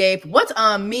definitely would have gave what's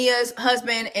Mia's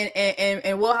husband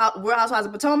in Real Housewives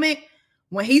of Potomac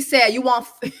when he said you want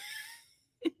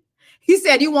he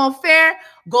said you want fair,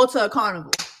 go to a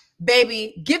carnival.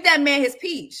 Baby, give that man his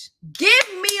peach. Give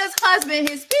Mia's husband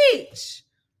his peach.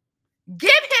 Give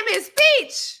him his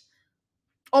peach.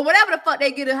 Or whatever the fuck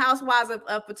they get at Housewives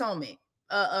of Potomac.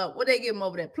 What they give him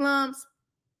over there? Plums,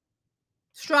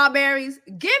 strawberries.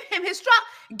 Give him his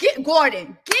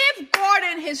Gordon. Give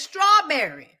Gordon his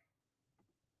strawberry.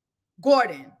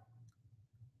 Gordon.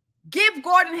 Give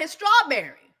Gordon his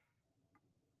strawberry.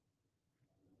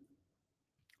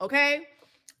 Okay?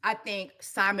 I think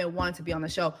Simon wanted to be on the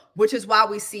show, which is why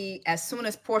we see as soon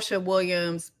as Porsha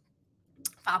Williams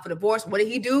filed for divorce, what did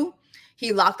he do?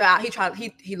 He locked her out.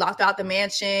 He locked out the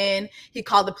mansion. He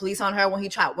called the police on her when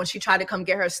she tried to come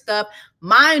get her stuff.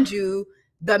 Mind you,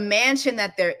 the mansion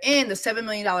that they're in, the $7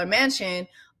 million mansion,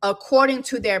 according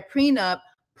to their prenup,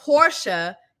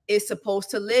 Porsha is supposed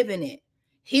to live in it.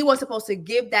 He was supposed to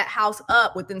give that house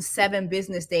up within 7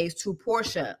 business days to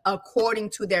Porsha, according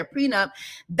to their prenup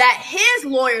that his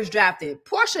lawyers drafted.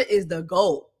 Porsha is the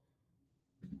GOAT.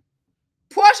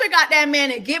 Porsha got that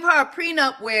man to give her a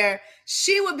prenup where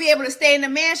she would be able to stay in the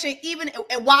mansion even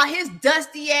while his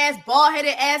dusty ass,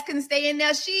 bald-headed ass couldn't stay in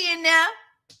there. She in there.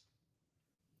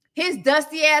 His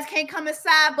dusty ass can't come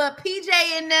inside but PJ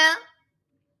in there.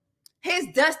 His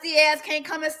dusty ass can't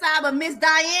come inside but Miss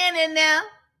Diane in there.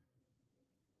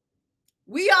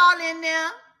 We all in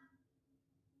there.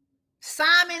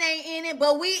 Simon ain't in it,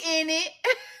 but we in it.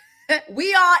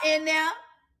 We all in there.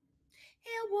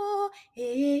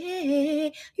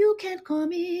 Hey, you can't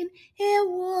come in. Hey,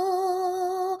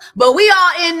 but we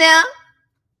all in there.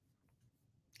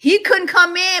 He couldn't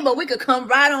come in, but we could come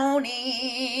right on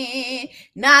in.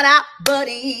 Not out,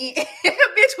 buddy.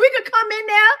 Bitch, we could come in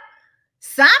there.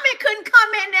 Simon couldn't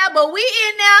come in there, but we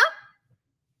in there.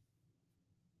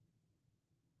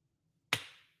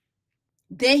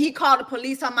 Then he called the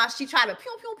police on she tried to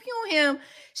pew him.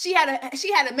 She had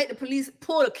to make the police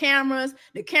pull the cameras.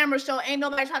 The camera show ain't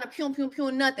nobody trying to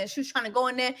pew nothing. She was trying to go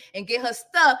in there and get her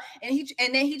stuff. And he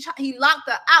locked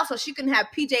her out so she couldn't have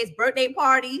PJ's birthday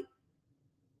party.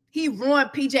 He ruined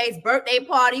PJ's birthday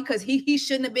party because he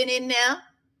shouldn't have been in there.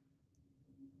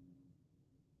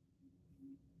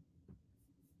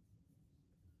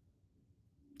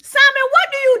 Simon, what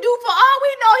do you do? For all we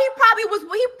know, he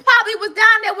probably was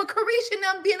down there with Carisha and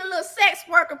them being a little sex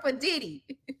worker for Diddy.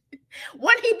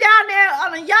 When he down there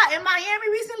on a yacht in Miami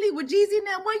recently with Jeezy and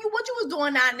them, what you was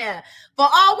doing down there? For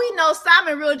all we know,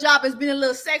 Simon's real job has been a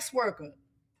little sex worker.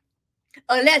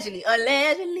 Allegedly.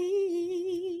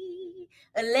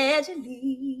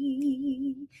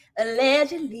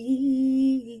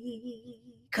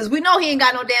 Because we know he ain't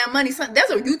got no damn money. There's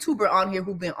a YouTuber on here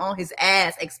who's been on his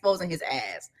ass, exposing his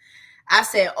ass. I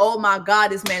said, oh my God,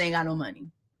 this man ain't got no money.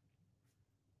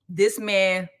 This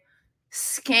man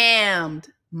scammed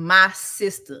my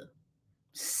sister.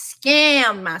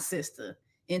 Scammed my sister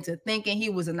into thinking he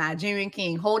was a Nigerian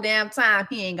king. Whole damn time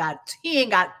he ain't got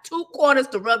 2 quarters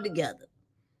to rub together.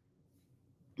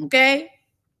 Okay?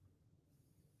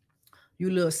 You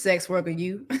little sex worker,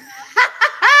 you.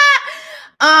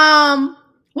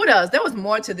 What else? There was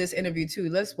more to this interview too.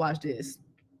 Let's watch this.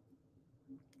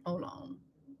 Hold on.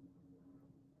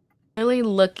 Really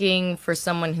looking for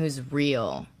someone who's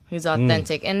real. who's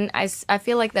authentic. And I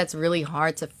feel like that's really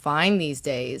hard to find these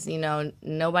days. You know,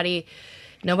 nobody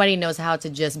knows how to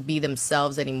just be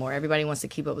themselves anymore. Everybody wants to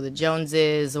keep up with the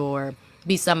Joneses or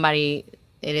be somebody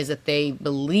it is that they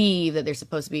believe that they're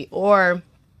supposed to be. Or,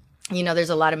 you know,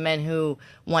 there's a lot of men who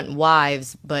want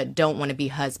wives but don't want to be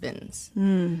husbands.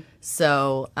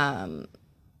 So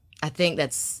I think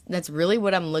that's really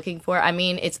what I'm looking for. I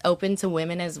mean, it's open to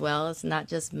women as well. It's not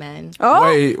just men. Oh,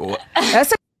 Wait, what?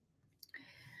 that's a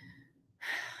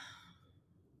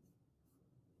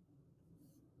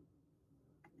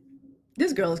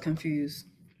This girl is confused.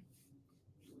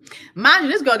 Mind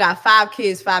you, this girl got 5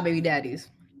 kids, 5 baby daddies.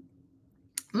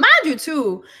 Mind you,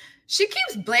 too, she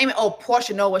keeps blaming, oh,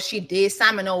 Porsha know what she did.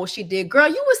 Simon know what she did. Girl,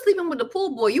 you were sleeping with the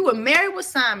pool boy. You were married with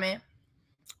Simon.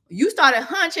 You started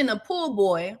hunching the pool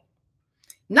boy.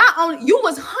 Not only, you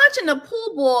was hunching the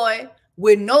pool boy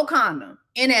with no condom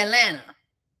in Atlanta.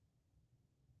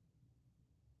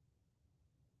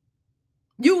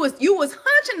 You was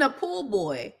hunching the pool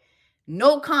boy,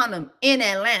 no condom in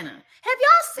Atlanta. Have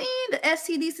y'all seen the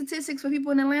STD statistics for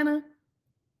people in Atlanta?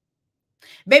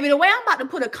 Baby, the way I'm about to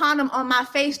put a condom on my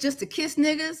face just to kiss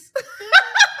niggas.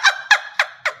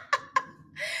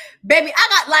 Baby, I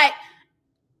got like,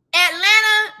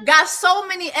 Atlanta got so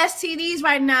many STDs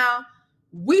right now.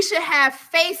 We should have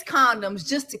face condoms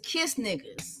just to kiss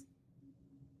niggas.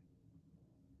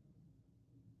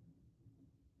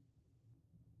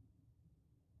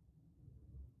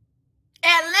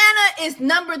 Atlanta is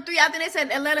number 3. I think they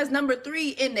said Atlanta is number 3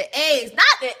 in the A's. Not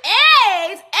the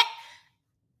A's.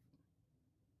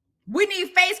 We need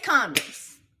face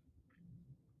condoms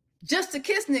just to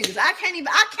kiss niggas. I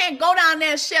can't go down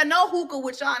there and share no hookah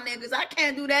with y'all niggas. I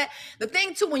can't do that. The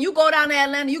thing too, when you go down to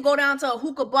Atlanta, you go down to a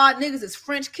hookah bar, niggas is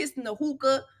French kissing the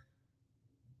hookah.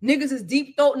 Niggas is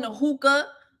deep throating the hookah.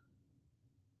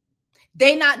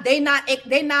 They not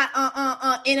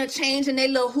interchanging their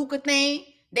little hookah thing.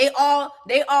 They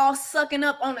all sucking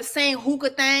up on the same hookah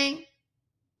thing.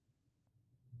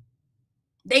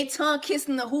 They tongue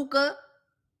kissing the hookah.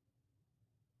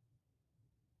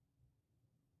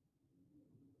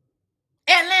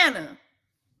 Atlanta.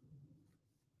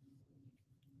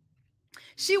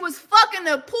 She was fucking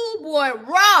the pool boy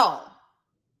raw.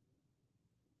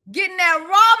 Getting that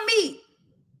raw meat.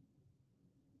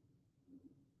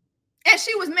 And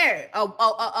she was married.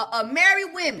 A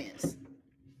married women's.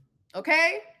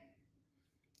 Okay?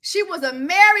 She was a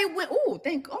married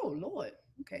woman. Oh, Lord.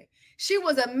 Okay. She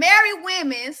was a married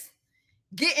women's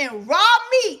getting raw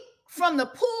meat from the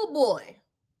pool boy.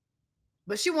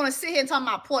 But she want to sit here and talk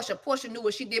about Porsha. Porsha knew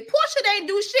what she did. Porsha didn't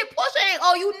do shit. Porsha ain't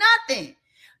owe you nothing.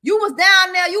 You was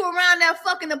down there. You were around there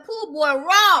fucking the pool boy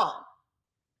raw.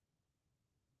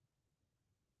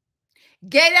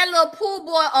 Gave that little pool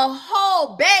boy a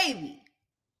whole baby.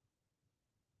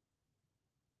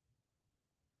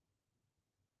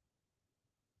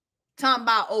 Talking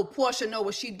about, oh, Porsha know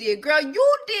what she did. Girl,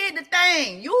 you did the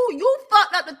thing. You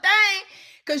fucked up the thing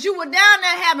because you were down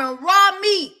there having raw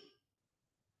meat.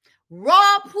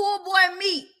 Raw pool boy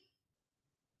meat.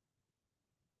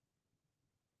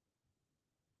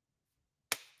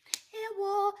 Hey,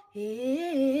 whoa,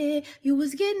 hey, you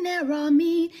was getting that raw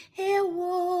meat. Hey,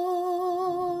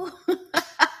 whoa.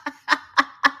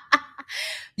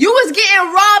 You was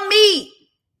getting raw meat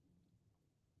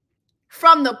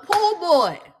from the pool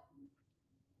boy.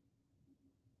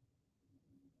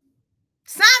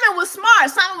 Simon was smart.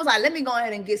 Simon was like, let me go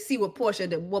ahead and see what Porsha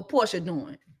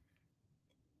doing.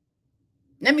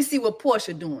 Let me see what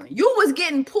Porsha doing. You was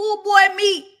getting pool boy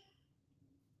meat.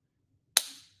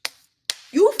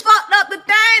 You fucked up the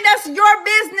thing. That's your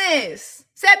business.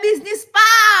 C'est business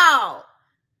pao.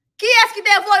 Qui est-ce qui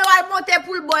te voit monter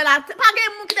pool boy là? Pas que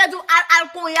moun qui te do al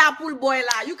pool boy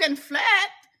là. You can flirt.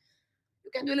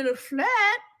 You can do a little flirt.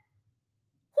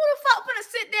 Who the fuck gonna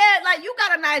sit there like you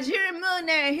got a Nigerian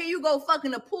millionaire and here you go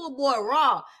fucking a pool boy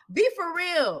raw? Be for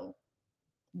real.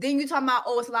 Then you talking about,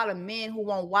 oh, it's a lot of men who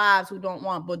want wives who don't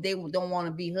want, but they don't want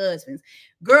to be husbands.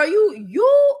 Girl,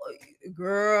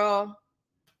 girl.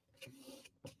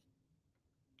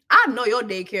 I know your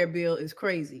daycare bill is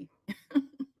crazy.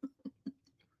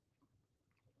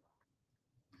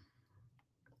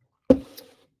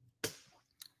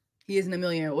 He isn't a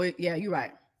millionaire. Well, yeah, you're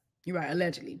right. You're right,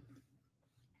 allegedly.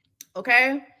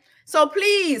 Okay? So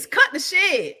please, cut the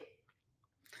shit.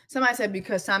 Somebody said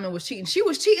because Simon was cheating. She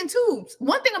was cheating too.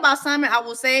 One thing about Simon, I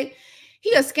will say,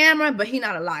 he a scammer, but he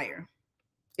not a liar.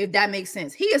 If that makes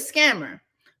sense. He a scammer,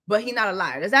 but he not a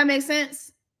liar. Does that make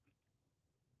sense?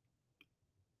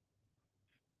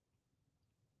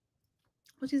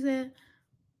 What she said?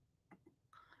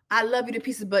 I love you to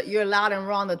pieces, but you're loud and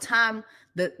wrong. The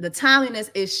The timeliness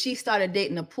is she started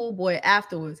dating a pool boy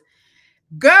afterwards.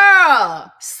 Girl,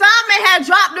 Simon had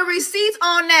dropped the receipts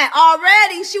on that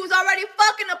already. She was already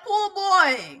fucking a pool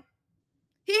boy.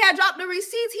 He had dropped the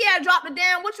receipts. He had dropped the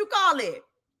damn, what you call it?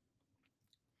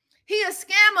 He a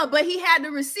scammer, but he had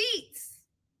the receipts.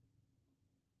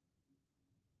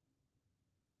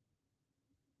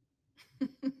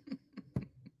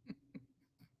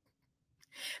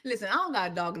 Listen, I don't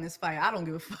got a dog in this fight. I don't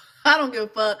give a fuck. I don't give a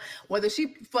fuck whether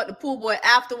she fucked the pool boy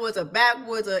afterwards or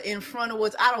backwards or in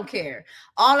frontwards. I don't care.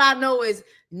 All I know is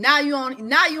now you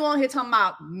on here talking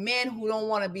about men who don't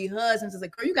want to be husbands. It's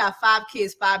like, girl, you got 5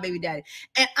 kids, 5 baby daddy.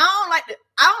 And I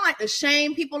don't like to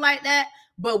shame people like that,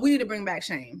 but we need to bring back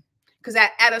shame. Because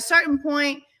at a certain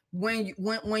point, when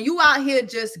you out here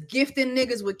just gifting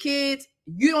niggas with kids,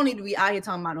 you don't need to be out here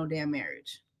talking about no damn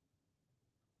marriage.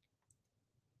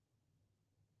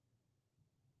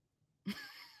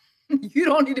 You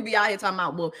don't need to be out here talking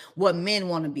about what men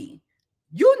want to be.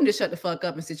 You need to shut the fuck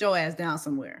up and sit your ass down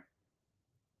somewhere.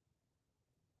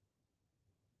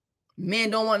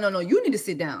 Men don't want no. You need to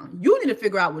sit down. You need to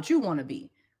figure out what you want to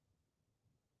be.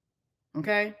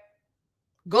 Okay?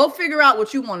 Go figure out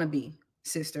what you want to be,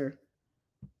 sister.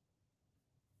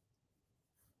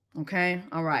 Okay?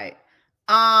 All right.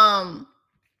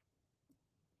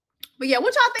 But yeah,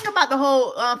 what y'all think about the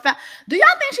whole do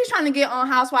y'all think she's trying to get on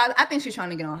Housewives? I think she's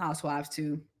trying to get on Housewives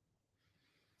too.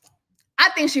 I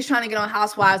think she's trying to get on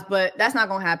Housewives, but that's not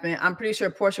gonna happen. I'm pretty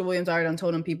sure Porsha Williams already done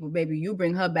told them people, baby, you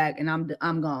bring her back and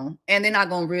I'm gone. And they're not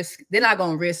gonna risk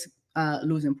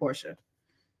losing Porsha.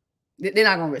 They're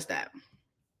not gonna risk that.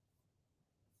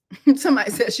 Somebody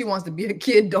said she wants to be a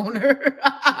kid donor.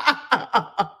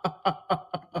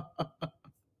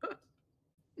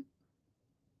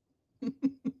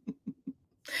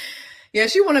 Yeah,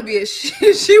 she want to be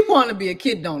a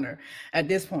kid donor at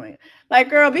this point. Like,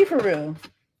 girl, be for real.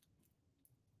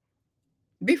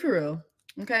 Be for real.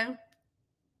 Okay.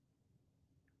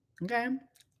 Okay.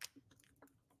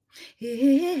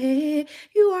 Hey,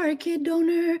 you are a kid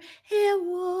donor. Hey,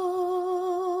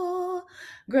 whoa.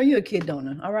 Girl, you're a kid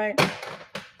donor. All right.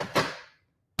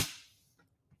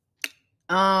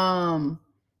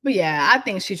 But yeah, I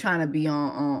think she's trying to be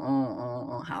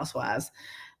on Housewives.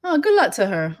 Oh, good luck to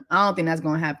her. I don't think that's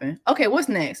gonna happen. Okay, what's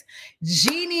next?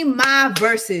 Jeanie Mai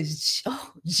Jenkins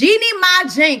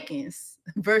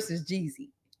versus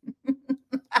Jeezy.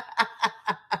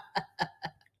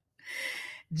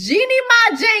 Jeanie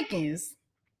Mai Jenkins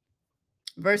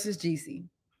versus Jeezy.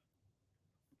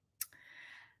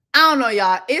 I don't know,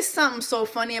 y'all. It's something so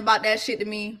funny about that shit to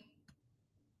me.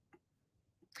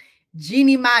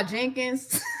 Jeanie Mai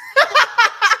Jenkins.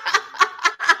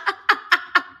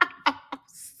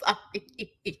 Sorry.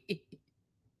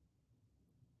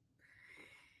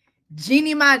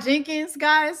 Jeanie Mai Jenkins,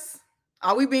 guys.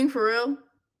 Are we being for real?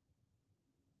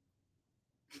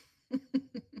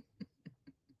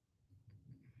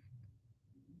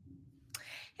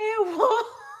 Hey, what?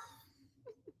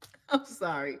 I'm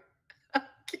sorry.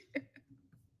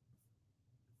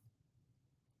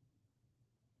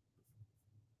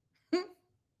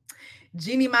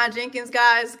 Jeanie Mai Jenkins,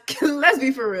 guys, let's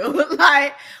be for real.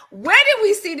 Like, where did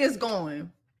we see this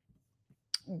going?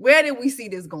 Where did we see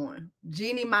this going?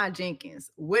 Jeanie Mai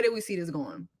Jenkins, where did we see this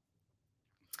going?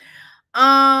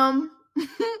 I'm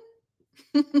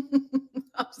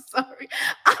sorry.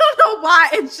 I don't know why.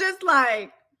 It's just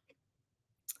like,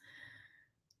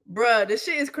 bruh, this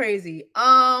shit is crazy.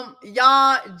 Y'all,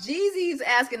 Jeezy's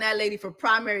asking that lady for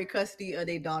primary custody of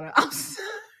their daughter. I'm sorry.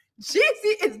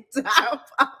 Jeezy is diabolical.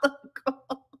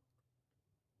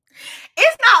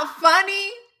 It's not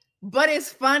funny, but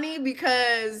it's funny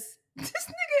because this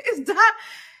nigga is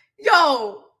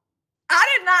Yo,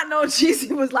 I did not know Jeezy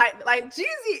was like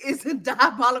Jeezy is a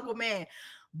diabolical man,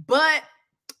 but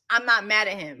I'm not mad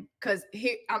at him because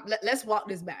here, let's walk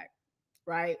this back,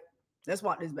 right? Let's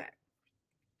walk this back.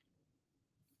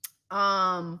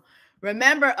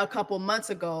 Remember a couple months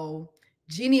ago,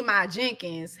 Jeanie Mai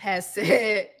Jenkins has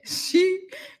said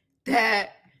that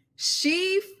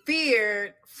she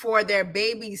feared for their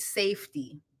baby's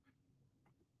safety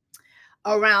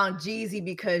around Jeezy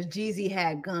because Jeezy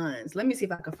had guns. Let me see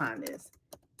if I can find this.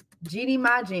 Jeanie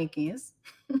Mai Jenkins.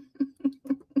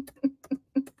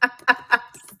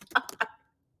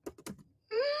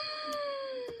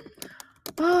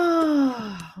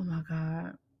 Oh my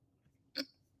God.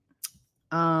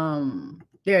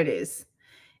 There it is.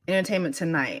 Entertainment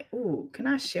Tonight. Ooh, can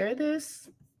I share this?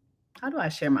 How do I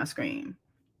share my screen?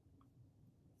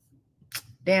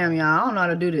 Damn, y'all, I don't know how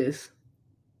to do this.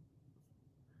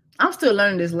 I'm still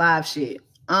learning this live shit.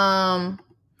 But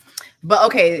But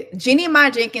okay, Jeannie Mai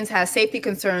Jenkins has safety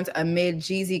concerns amid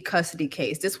Jeezy custody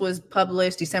case. This was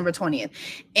published December 20th.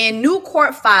 In new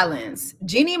court filings,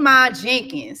 Jeannie Mai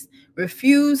Jenkins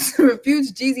refused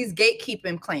Jeezy's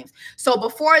gatekeeping claims. So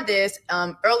before this,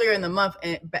 earlier in the month,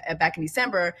 back in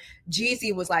December,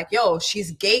 Jeezy was like, yo,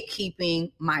 she's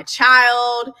gatekeeping my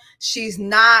child. She's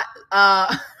not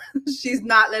she's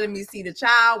not letting me see the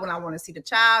child when I want to see the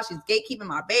child. She's gatekeeping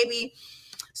my baby.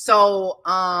 So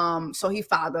he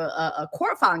filed a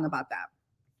court filing about that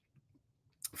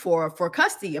for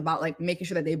custody, about like making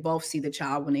sure that they both see the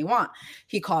child when they want.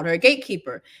 He called her a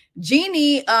gatekeeper.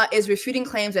 Jeannie is refuting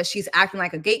claims that she's acting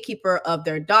like a gatekeeper of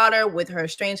their daughter with her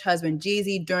estranged husband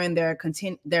Jeezy during their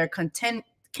contentious,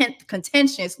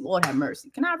 Lord have mercy,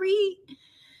 can I read?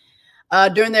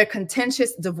 During their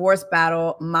contentious divorce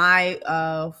battle, Mai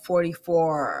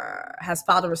 44 has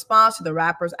filed a response to the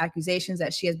rapper's accusations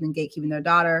that she has been gatekeeping their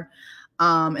daughter.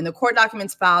 In the court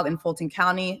documents filed in Fulton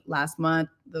County last month,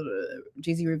 the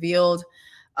Jeezy revealed,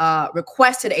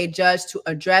 requested a judge to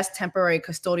address temporary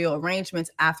custodial arrangements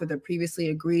after the previously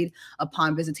agreed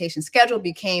upon visitation schedule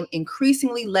became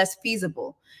increasingly less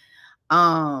feasible.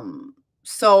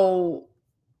 So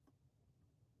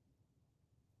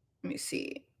let me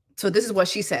see. So this is what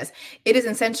she says. It is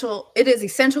essential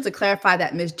to clarify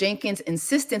that Ms. Jenkins'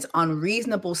 insistence on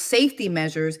reasonable safety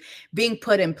measures being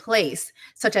put in place,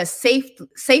 such as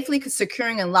safely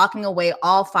securing and locking away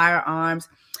all firearms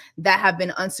that have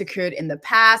been unsecured in the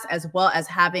past, as well as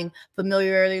having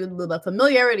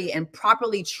familiarity and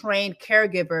properly trained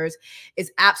caregivers,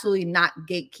 is absolutely not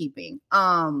gatekeeping.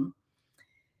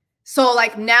 So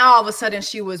like now all of a sudden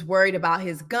she was worried about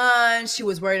his gun. She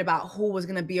was worried about who was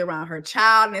going to be around her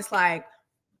child. And it's like,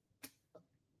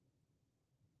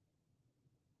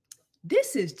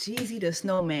 this is Jeezy the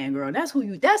Snowman, girl. That's who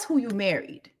you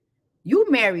married.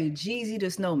 You married Jeezy the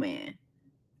Snowman.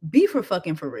 Be for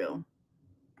fucking for real.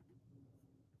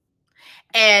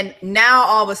 And now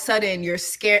all of a sudden you're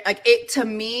scared. Like it, to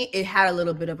me, it had a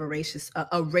little bit of a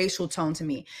racial tone to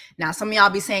me. Now, some of y'all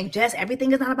be saying, Jess,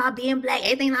 everything is not about being black.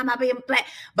 Everything is not about being black.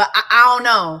 But I don't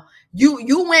know.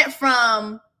 You went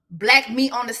from black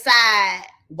meat on the side,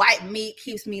 white meat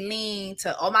keeps me lean,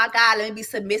 to, oh my God, let me be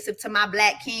submissive to my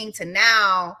black king, to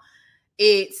now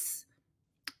it's,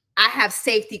 I have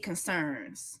safety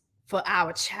concerns for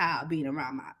our child being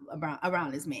around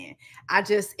this man. It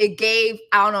just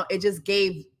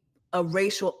gave a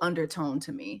racial undertone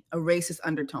to me, a racist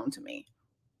undertone to me.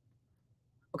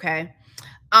 Okay.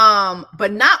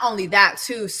 But not only that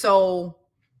too. So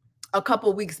a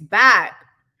couple weeks back,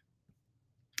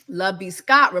 Love B.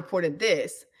 Scott reported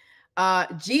this.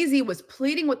 Jeezy was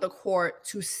pleading with the court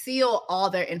to seal all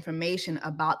their information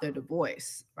about their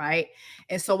divorce, right?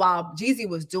 And so while Jeezy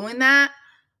was doing that,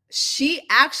 she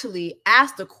actually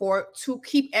asked the court to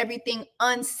keep everything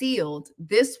unsealed.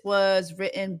 This was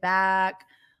written back,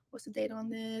 what's the date on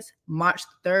this? March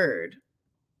 3rd.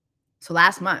 So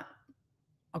last month.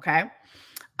 Okay.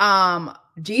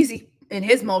 Jeezy in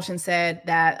his motion said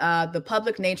that the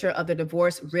public nature of the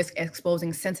divorce risks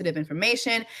exposing sensitive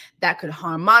information that could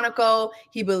harm Monaco.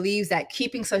 He believes that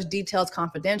keeping such details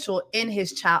confidential is in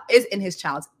his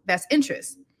child's best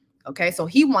interest. Okay. So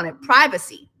he wanted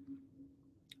privacy.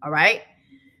 All right.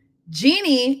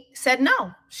 Jeanie said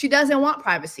no, she doesn't want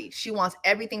privacy. She wants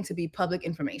everything to be public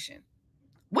information.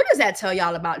 What does that tell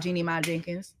y'all about Jeannie Mai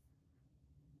Jenkins?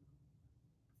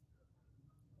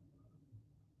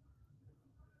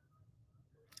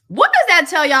 What does that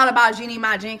tell y'all about Jeannie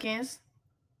Mai Jenkins?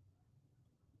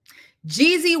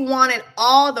 Jeezy wanted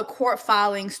all the court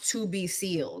filings to be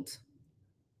sealed.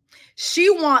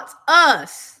 She wants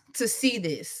us to see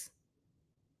this,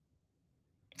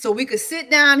 so we could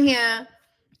sit down here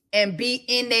and be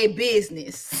in their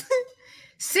business.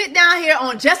 Sit down here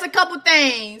on just a couple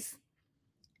things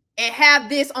and have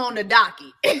this on the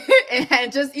docket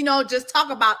and just, just talk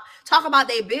about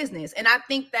their business. And I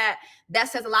think that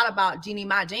says a lot about Jeannie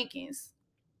Mai Jenkins.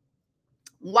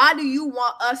 Why do you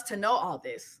want us to know all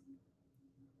this?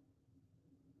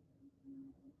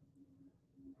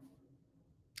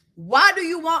 Why do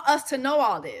you want us to know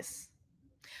all this?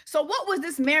 So what was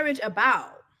this marriage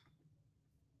about?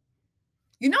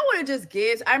 You know what it just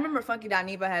gives? I remember Funky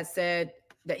Dineva had said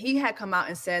that he had come out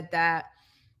and said that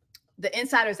the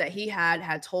insiders that he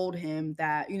had told him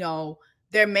that,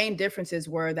 their main differences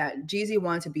were that Jeezy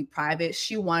wanted to be private.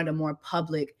 She wanted a more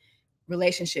public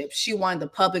relationship. She wanted the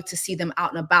public to see them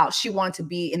out and about. She wanted to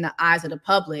be in the eyes of the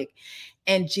public.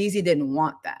 And Jeezy didn't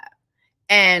want that.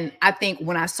 And I think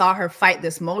when I saw her fight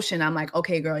this motion, I'm like,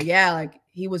 okay, girl, yeah, like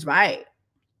he was right.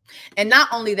 And not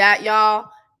only that, y'all,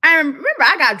 I remember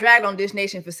I got dragged on Dish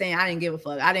Nation for saying I didn't give a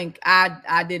fuck. I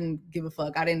didn't give a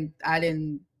fuck. I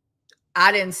didn't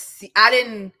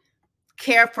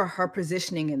care for her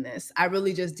positioning in this. I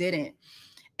really just didn't.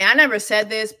 And I never said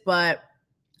this, but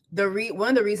one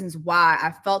of the reasons why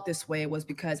I felt this way was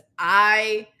because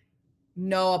I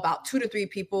know about 2 to 3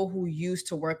 people who used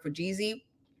to work for Jeezy.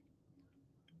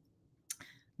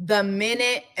 The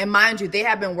minute, and mind you, they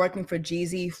have been working for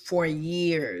Jeezy for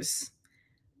years.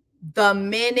 The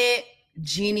minute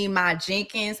Jeanie Mai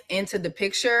Jenkins entered the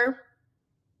picture,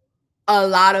 a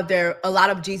lot of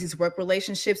Jeezy's work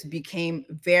relationships became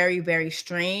very, very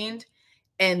strained,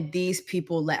 and these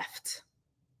people left.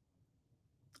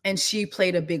 And she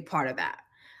played a big part of that.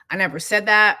 I never said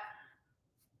that,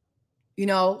 you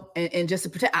know, and just to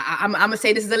protect, I'm gonna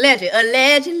say this is alleged.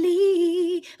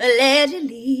 Allegedly.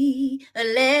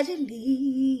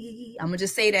 I'm gonna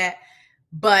just say that.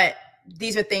 But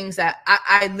these are things that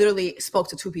I literally spoke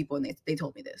to 2 people and they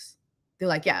told me this. They're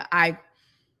like, yeah,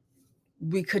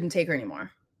 we couldn't take her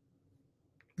anymore.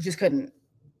 We just couldn't.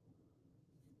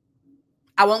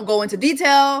 I won't go into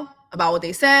detail about what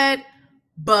they said,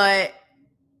 but,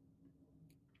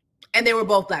 and they were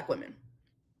both Black women.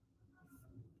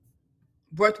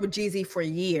 Worked with Jeezy for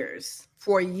years.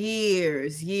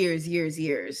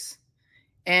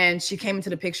 And she came into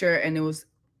the picture and it was,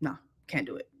 no, can't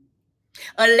do it.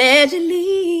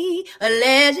 Allegedly.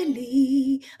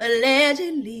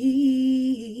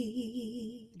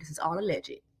 This is all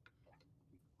alleged.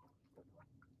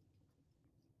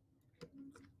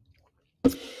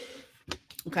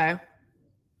 Okay.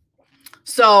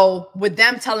 So with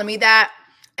them telling me that,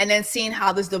 and then seeing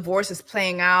how this divorce is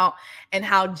playing out and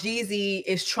how Jeezy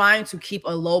is trying to keep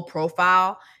a low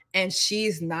profile and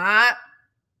she's not.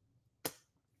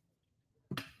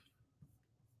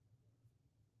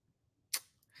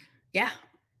 Yeah.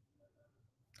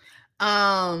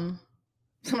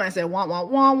 Somebody said, wah, wah,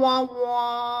 wah, wah,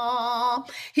 wah.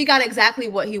 He got exactly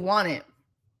what he wanted.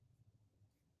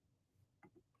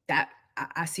 That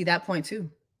I see that point too.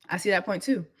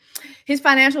 His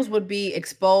financials would be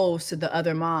exposed to the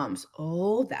other moms.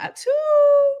 Oh, that too.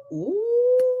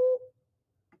 Ooh.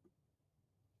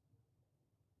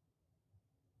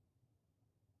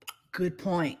 Good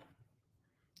point.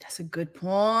 That's a good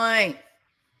point.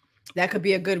 That could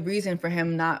be a good reason for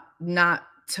him not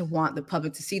to want the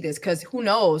public to see this, because who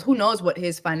knows what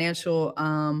his financial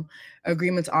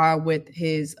agreements are with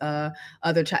his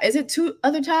other child. Is it 2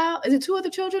 other children? I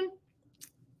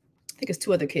think it's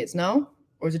 2 other kids, no?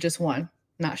 Or is it just 1?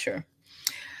 Not sure.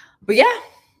 But yeah,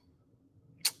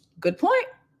 good point.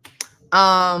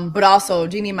 But also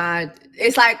Jeanie Mai,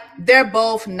 it's like they're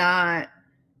both not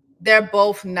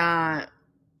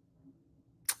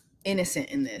innocent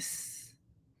in this.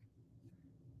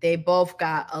 They both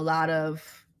got a lot of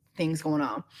things going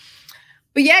on.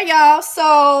 But yeah, y'all,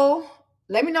 so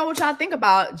let me know what y'all think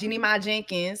about Jeanie Mai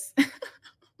Jenkins.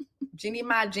 Jeanie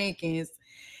Mai Jenkins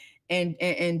and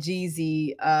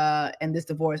Jeezy and this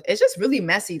divorce. It's just really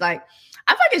messy. Like,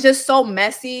 I feel like it's just so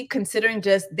messy considering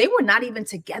just they were not even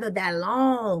together that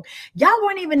long. Y'all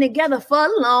weren't even together for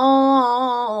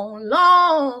long.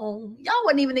 Y'all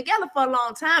weren't even together for a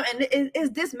long time. And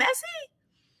is this messy?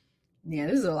 Yeah,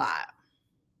 this is a lot.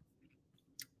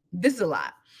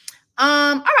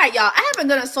 All right, y'all. I haven't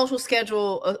done a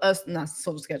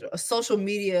social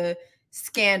media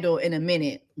scandal in a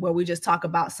minute where we just talk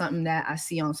about something that I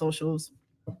see on socials.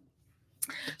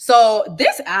 So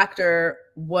this actor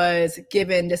was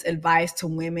given this advice to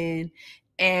women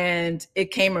and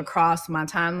it came across my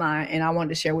timeline and I wanted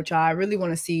to share with y'all. I really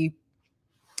want to see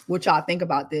what y'all think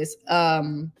about this. Let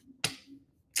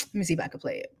me see if I can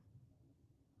play it.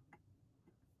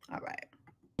 All right.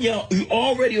 Yo, you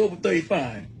already over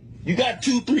 35. You got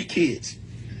 2, 3 kids.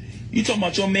 You talking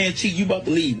about your man cheat, you about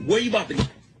to leave. Where you about to go?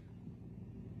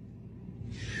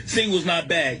 Single's not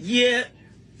bad. Yeah.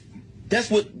 That's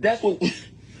the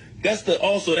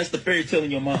fairy tale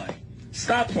in your mind.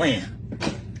 Stop playing.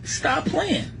 That's not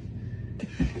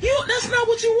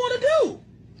what you want to do.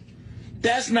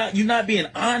 You're not being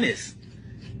honest.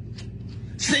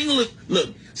 Single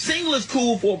is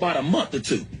cool for about a month or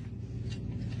 2.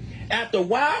 After a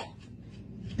while,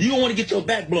 you're going to want to get your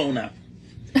back blown out.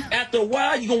 After a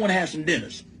while, you're going to want to have some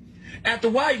dinners. After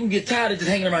a while, you're going to get tired of just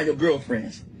hanging around your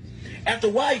girlfriends. After a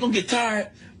while, you're going to get tired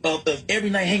of every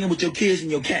night hanging with your kids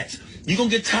and your cats. You're going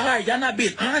to get tired. Y'all not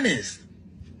being honest.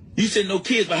 You said no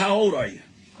kids, but how old are you?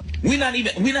 We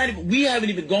haven't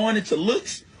even gone into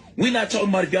looks. We're not talking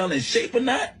about if y'all in shape or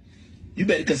not. You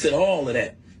better consider all of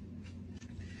that.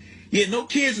 Yeah, no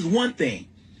kids is one thing.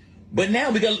 But now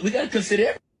we got to consider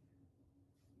everything.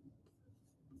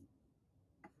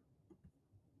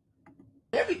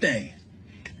 everything.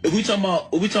 If we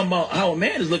talking about how a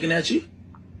man is looking at you.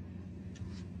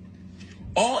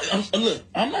 Look,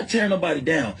 I'm not tearing nobody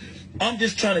down. I'm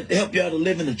just trying to help y'all to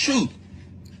live in the truth.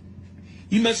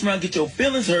 You mess around, get your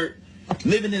feelings hurt,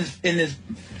 living in this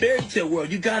fairy tale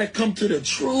world. You gotta come to the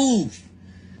truth.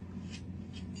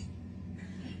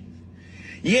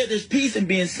 Yeah, there's peace in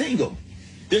being single.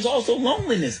 There's also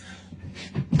loneliness.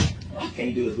 I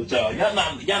can't do this with y'all. Y'all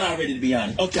not ready to be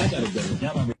honest. Okay, I gotta go. Y'all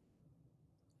not ready.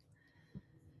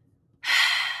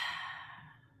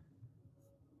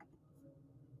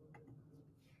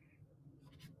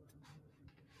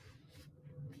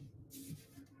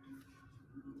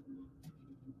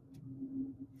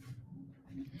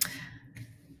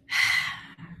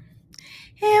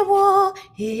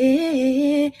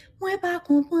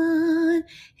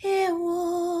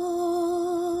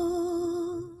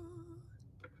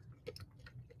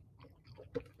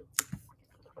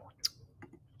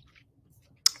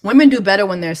 Women do better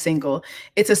when they're single.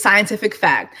 It's a scientific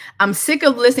fact. I'm sick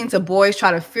of listening to boys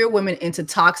try to fear women into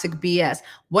toxic BS.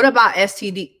 What about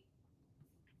STD?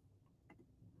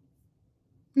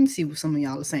 Let me see what some of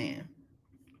y'all are saying.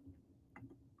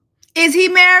 Is he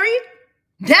married?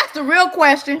 That's the real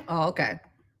question. Oh, okay.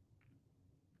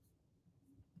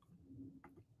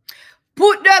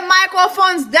 Put the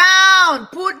microphones down.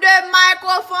 Put the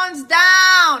microphones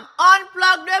down.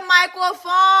 Unplug the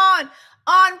microphone.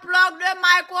 Unplug the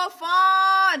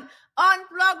microphone.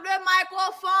 Unplug the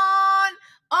microphone.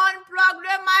 Unplug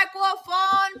the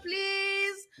microphone,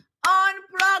 please.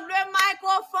 Unplug the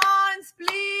microphones,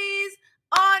 please.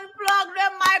 Unplug the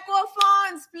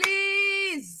microphones,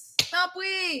 please.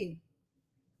 Tapui.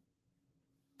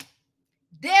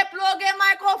 Dépluguez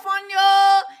microphone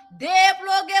yo.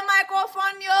 Dépluguez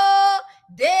microphone yo.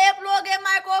 Dépluguez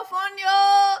microphone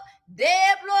yo.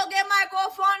 Dépluguez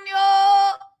microphone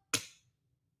yo.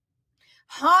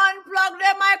 Unplug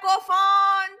the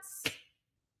microphones.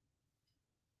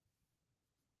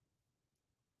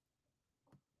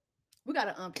 We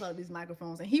gotta unplug these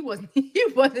microphones, and he wasn't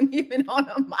even on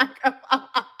a microphone.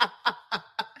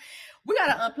 We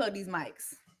gotta unplug these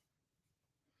mics.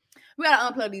 We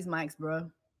gotta unplug these mics,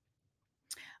 bro.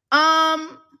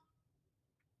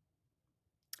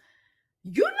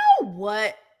 You know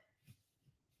what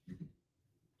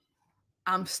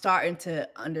I'm starting to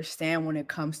understand when it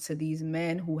comes to these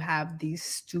men who have these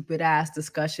stupid ass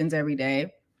discussions every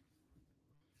day?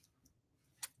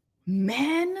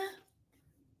 Men,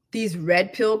 these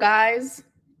red pill guys,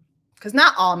 because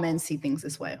not all men see things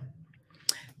this way,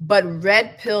 but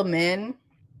red pill men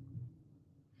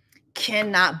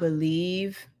cannot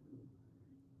believe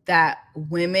that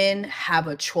women have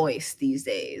a choice these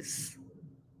days.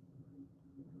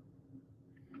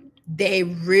 They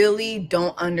really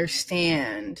don't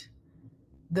understand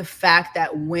the fact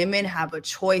that women have a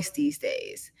choice these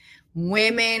days.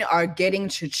 Women are getting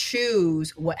to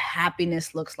choose what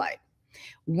happiness looks like.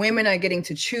 Women are getting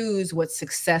to choose what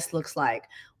success looks like.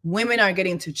 Women are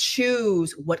getting to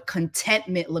choose what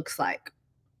contentment looks like.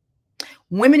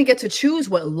 Women get to choose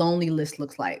what loneliness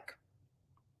looks like.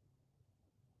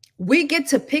 We get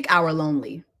to pick our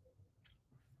lonely.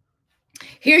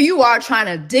 Here you are trying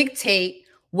to dictate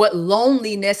what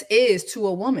loneliness is to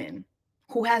a woman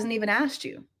who hasn't even asked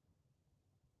you.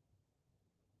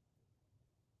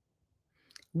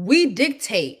 We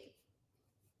dictate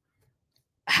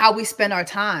how we spend our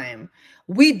time.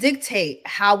 We dictate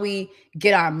how we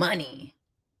get our money.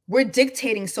 We're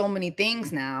dictating so many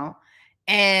things now,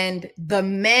 and the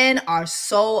men are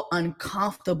so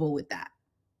uncomfortable with that.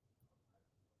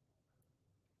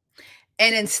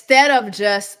 And instead of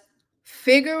just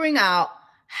figuring out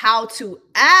how to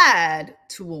add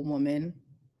to a woman,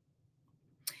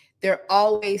 they're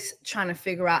always trying to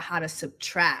figure out how to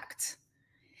subtract.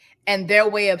 And their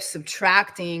way of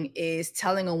subtracting is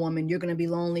telling a woman, you're going to be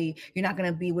lonely. You're not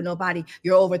going to be with nobody.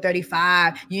 You're over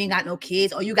 35. You ain't got no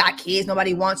kids. Or you got kids.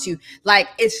 Nobody wants you. Like,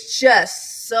 it's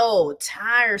just so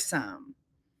tiresome.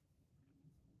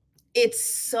 It's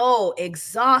so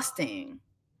exhausting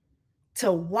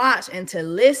to watch and to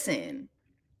listen.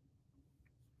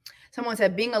 Someone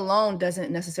said being alone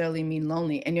doesn't necessarily mean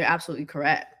lonely. And you're absolutely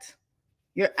correct.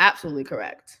 You're absolutely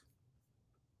correct.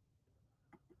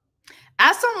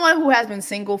 As someone who has been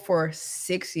single for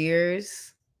 6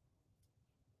 years,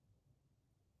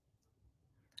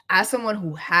 as someone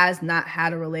who has not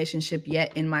had a relationship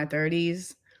yet in my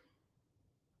 30s,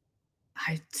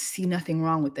 I see nothing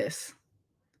wrong with this.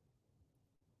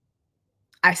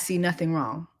 I see nothing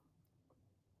wrong.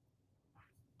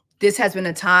 This has been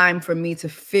a time for me to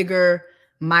figure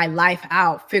my life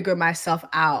out, figure myself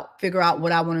out, figure out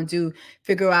what I want to do,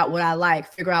 figure out what I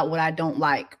like, figure out what I don't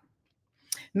like.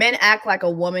 Men act like a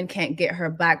woman can't get her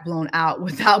back blown out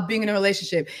without being in a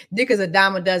relationship. Dick is a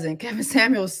dime a dozen. Kevin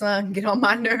Samuel's son, get on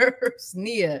my nerves.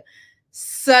 Nia.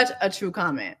 Such a true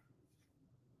comment.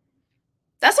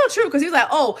 That's so true, because he's like,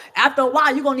 oh, after a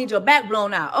while, you're going to need your back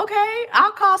blown out. Okay,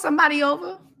 I'll call somebody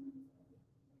over.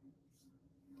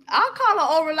 I'll call an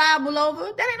old reliable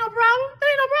over. That ain't no problem. That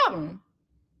ain't no problem.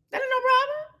 That ain't no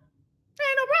problem. That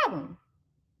ain't no problem.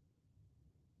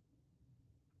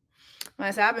 Like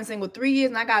I said, I've been single 3 years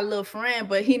and I got a little friend,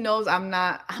 but he knows I'm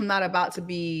not about to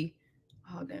be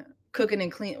cooking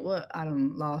and clean. What? I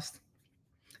done lost.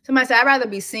 Somebody said, I'd rather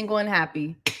be single and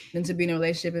happy than to be in a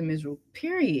relationship and miserable.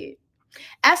 Period.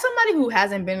 As somebody who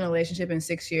hasn't been in a relationship in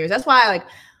 6 years, that's why like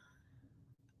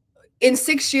in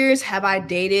 6 years, have I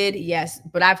dated? Yes.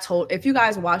 But if you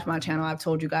guys watch my channel, I've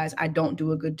told you guys I don't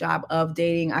do a good job of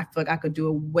dating. I feel like I could do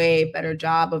a way better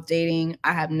job of dating.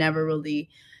 I have never really,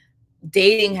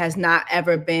 dating has not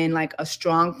ever been like a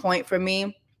strong point for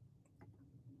me.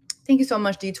 Thank you so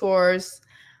much, Detours.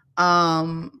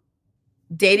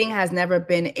 Dating has never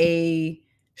been a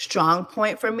strong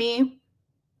point for me.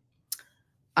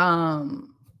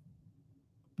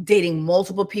 Dating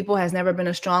multiple people has never been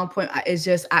a strong point. It's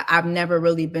just I've never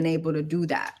really been able to do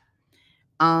that.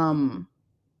 And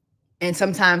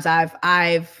sometimes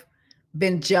I've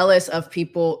been jealous of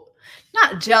people,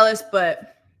 not jealous, but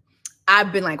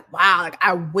I've been like, wow, like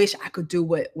I wish I could do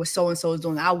what so-and-so is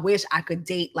doing. I wish I could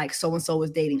date like so-and-so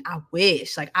was dating. I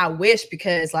wish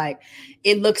because like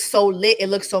it looks so lit. It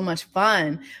looks so much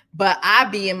fun, but I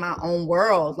be in my own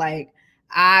world. Like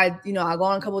I go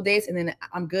on a couple of dates and then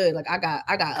I'm good. Like I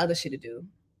got other shit to do.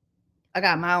 I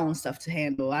got my own stuff to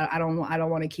handle. I don't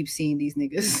want to keep seeing these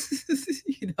niggas,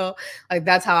 like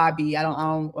that's how I be.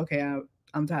 I'm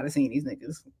tired of seeing these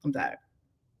niggas. I'm tired,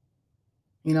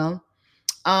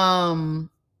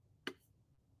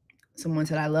 Someone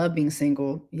said, I love being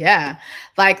single. Yeah.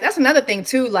 Like that's another thing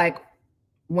too. Like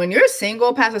when you're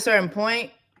single past a certain point,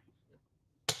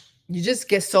 you just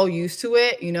get so used to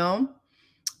it,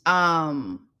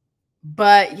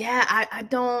 But yeah,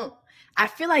 I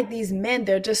feel like these men,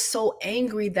 they're just so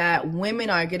angry that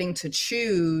women are getting to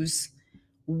choose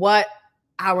what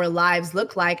our lives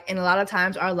look like. And a lot of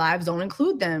times our lives don't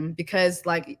include them because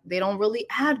like they don't really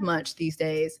add much these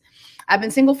days. I've been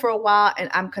single for a while and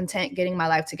I'm content getting my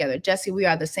life together. Jessie, we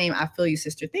are the same. I feel you,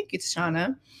 sister. Thank you,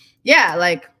 Tashana. Yeah,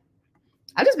 like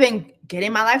I've just been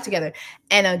getting my life together.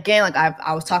 And again, like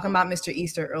I was talking about Mr.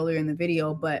 Easter earlier in the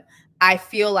video, but I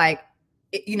feel like,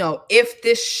 if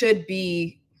this should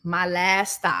be my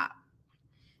last stop,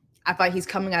 I feel like he's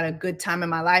coming at a good time in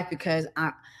my life because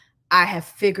I have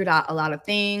figured out a lot of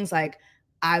things. Like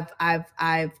I've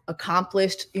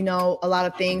accomplished, a lot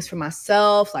of things for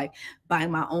myself, like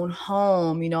buying my own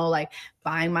home, like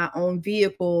buying my own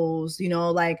vehicles,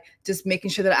 like just making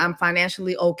sure that I'm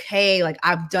financially okay. Like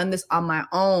I've done this on my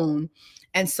own.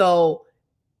 And so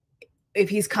if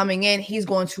he's coming in, he's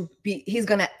going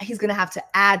to have to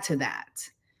add to that.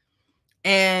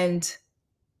 And,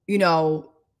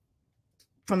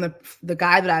 from the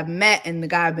guy that I've met and the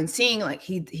guy I've been seeing, like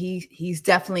he's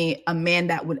definitely a man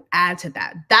that would add to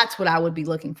that. That's what I would be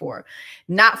looking for.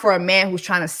 Not for a man who's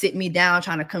trying to sit me down,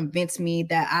 trying to convince me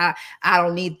that I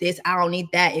don't need this, I don't need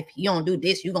that. If you don't do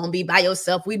this, you're going to be by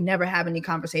yourself. We never have any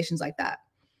conversations like that.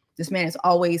 This man is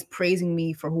always praising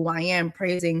me for who I am,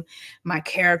 praising my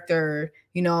character,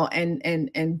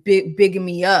 and bigging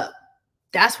me up.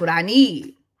 That's what I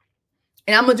need.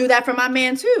 And I'm going to do that for my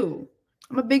man too.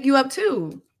 I'm going to big you up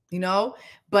too,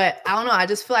 but I don't know. I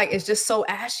just feel like it's just so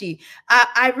ashy.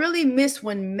 I really miss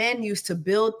when men used to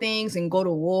build things and go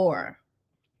to war.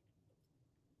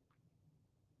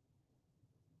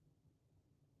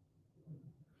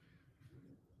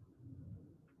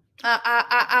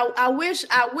 I wish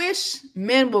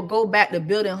men would go back to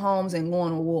building homes and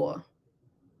going to war.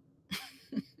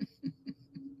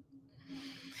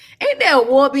 Ain't there a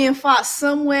war being fought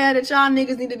somewhere that y'all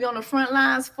niggas need to be on the front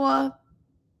lines for?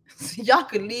 So y'all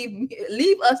could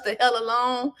leave us the hell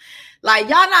alone. Like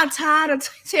y'all not tired of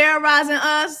terrorizing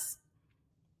us?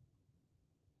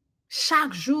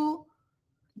 Chaque jour,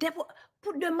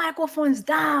 put the microphones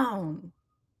down.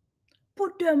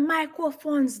 Put the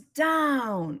microphones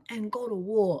down and go to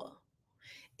war.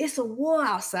 It's a war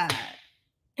outside.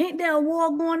 Ain't there a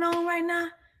war going on right now?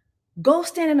 Go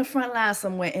stand in the front line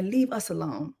somewhere and leave us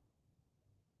alone.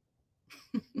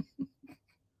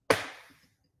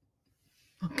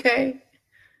 Okay?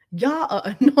 Y'all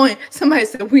are annoying. Somebody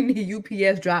said we need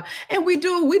UPS drivers. And we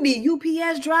do. We need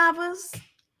UPS drivers.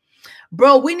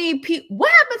 Bro, we need people.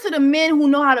 What happened to the men who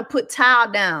know how to put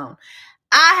tile down?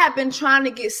 I have been trying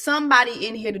to get somebody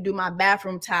in here to do my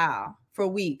bathroom tile for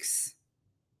weeks.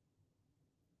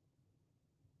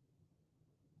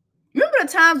 Remember the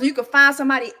times when you could find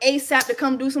somebody ASAP to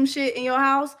come do some shit in your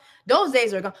house? Those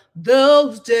days are gone.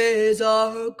 Those days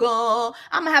are gone.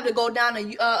 I'm gonna have to go down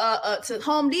to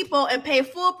Home Depot and pay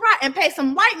full price and pay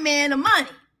some white man the money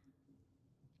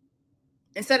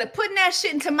instead of putting that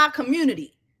shit into my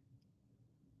community.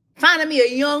 Finding me a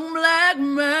young black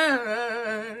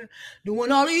man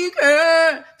doing all he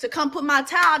can to come put my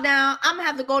towel down. I'm gonna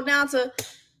have to go down to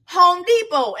Home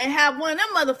Depot and have one of them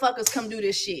motherfuckers come do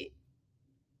this shit.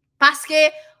 Parce que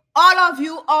all of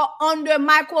you are under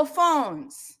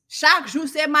microphones. Chaque jour,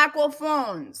 c'est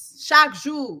microphones. Chaque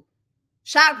jour,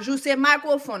 c'est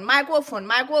microphone.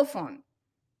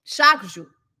 Chaque jour.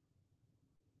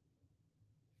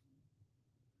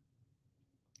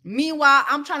 Meanwhile,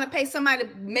 I'm trying to pay somebody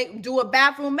to do a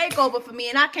bathroom makeover for me,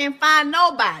 and I can't find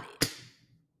nobody.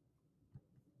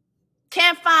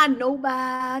 Can't find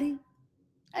nobody.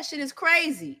 That shit is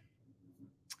crazy.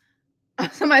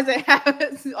 Somebody said,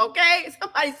 okay.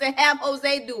 Somebody said, have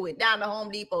Jose do it down to Home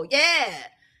Depot. Yeah.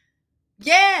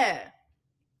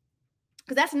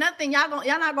 Because that's another thing. Y'all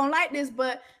not gonna like this,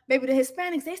 but baby, the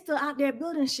Hispanics, they still out there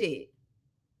building shit.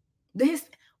 When do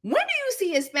you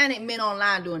see Hispanic men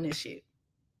online doing this shit?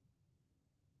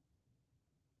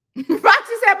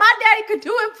 Roxy said, my daddy could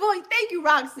do it for you. Thank you,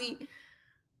 Roxy.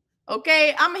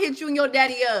 Okay, I'm gonna hit you and your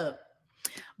daddy up.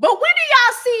 But when do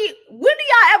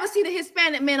y'all ever see the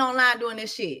Hispanic men online doing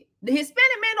this shit? The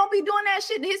Hispanic men don't be doing that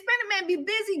shit. The Hispanic men be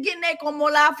busy getting their como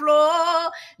la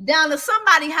flor down to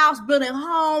somebody's house building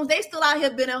homes. They still out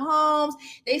here building homes.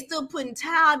 They still putting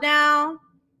tile down.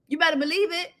 You better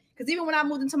believe it. Because even when I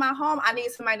moved into my home, I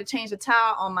needed somebody to change the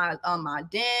tile on my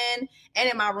den and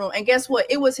in my room. And guess what?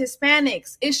 It was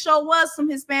Hispanics. It sure was some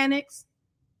Hispanics.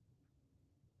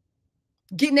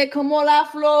 Getting that como la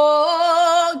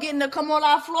flor, getting the como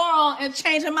la flor on and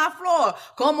changing my floor.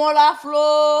 Como la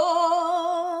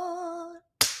flor.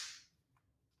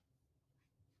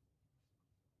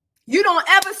 You don't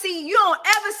ever see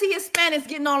Hispanics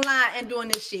getting online and doing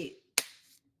this shit.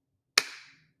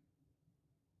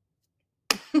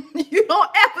 You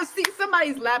don't ever see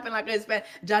somebody's laughing like a Hispanic.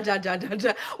 Ja.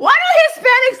 Why do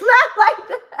Hispanics laugh like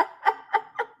that?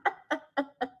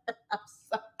 I'm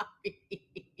sorry.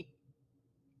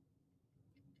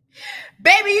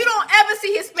 Baby, you don't ever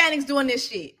see Hispanics doing this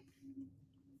shit.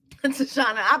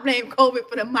 Tashana, I blame COVID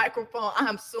for the microphone.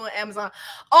 I'm suing Amazon.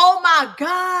 Oh my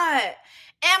God.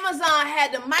 Amazon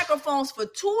had the microphones for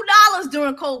 $2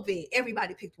 during COVID.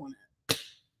 Everybody picked one up.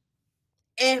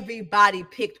 Everybody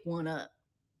picked one up.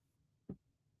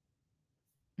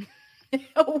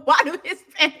 Why do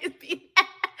Hispanics be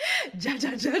Why do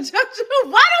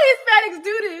Hispanics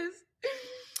do this?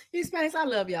 Hispanics, I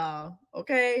love y'all,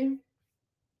 okay?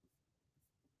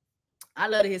 I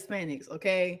love the Hispanics,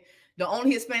 okay? The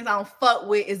only Hispanics I don't fuck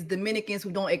with is Dominicans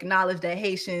who don't acknowledge that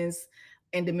Haitians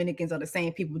and Dominicans are the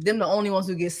same people. Them the only ones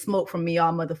who get smoked from me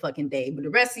all motherfucking day. But the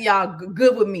rest of y'all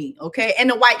good with me, okay? And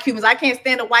the white Cubans. I can't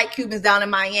stand the white Cubans down in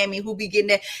Miami who be getting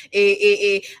that,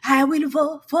 I will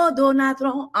vote for Donald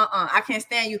Trump. I can't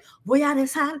stand you. Voy a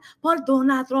rezar por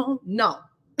Donald Trump. No.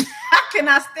 I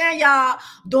cannot stand y'all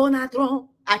Donald Trump.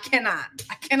 I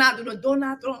cannot do the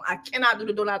Donald Trump. I cannot do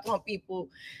the Donald Trump people.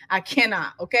 I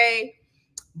cannot, okay?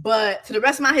 But to the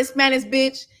rest of my Hispanics,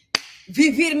 bitch,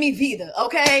 vivir mi vida,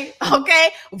 okay? Okay?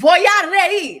 Voy a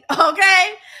reír,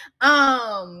 okay?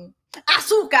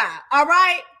 Azúcar, all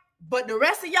right? But the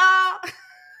rest of y'all,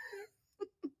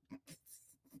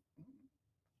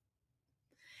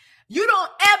 you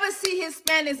don't ever see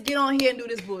Hispanics get on here and do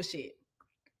this bullshit.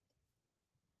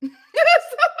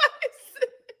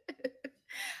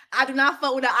 I do not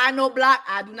fuck with the I know block.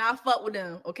 I do not fuck with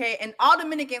them, okay? And all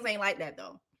Dominicans ain't like that,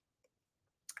 though.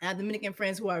 I have Dominican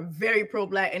friends who are very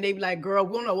pro-black, and they be like, girl,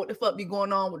 we don't know what the fuck be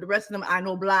going on with the rest of them. I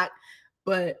know black,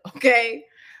 but okay.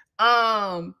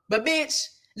 But bitch,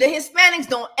 the Hispanics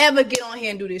don't ever get on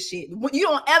here and do this shit. You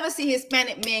don't ever see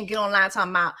Hispanic men get online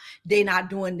talking about they not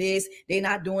doing this, they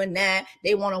not doing that,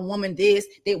 they want a woman this,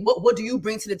 what do you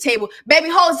bring to the table? Baby,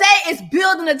 Jose is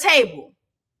building the table.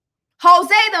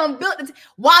 Jose done built the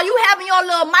while you having your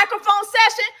little microphone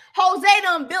session, Jose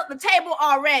done built the table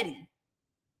already.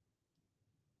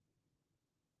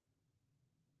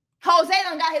 Jose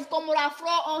done got his como la flor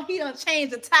on. He done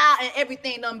changed the tile and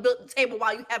everything, done built the table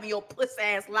while you having your puss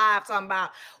ass live talking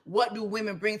about what do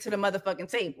women bring to the motherfucking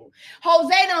table.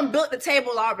 Jose done built the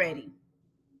table already.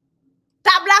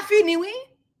 Tabla fini, oui?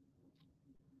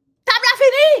 Tabla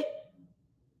fini.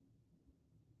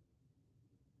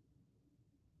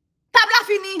 Tabla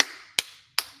fini.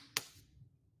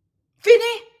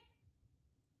 Fini.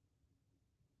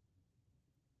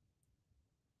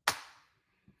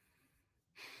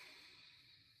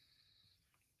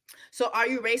 So are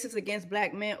you racist against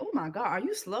black men? Oh my God, are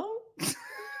you slow?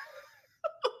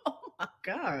 Oh my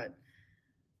God.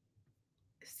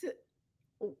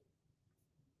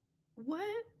 What?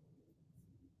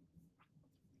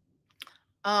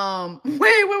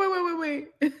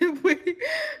 Wait.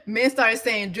 Men started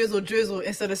saying drizzle, drizzle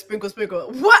instead of sprinkle,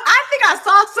 sprinkle. What? I think I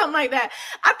saw something like that.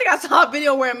 I think I saw a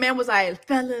video where a man was like,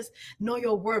 fellas, know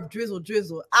your worth, drizzle,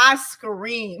 drizzle. I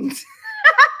screamed.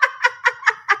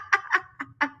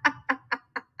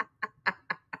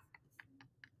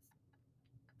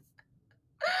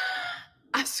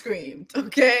 I screamed,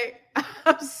 okay?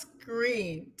 I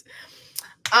screamed.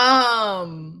 I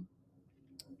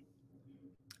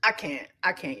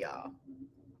can't, y'all.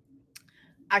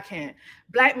 I can't.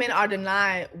 Black men are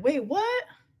denied. Wait, what?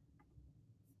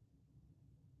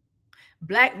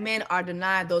 Black men are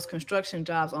denied those construction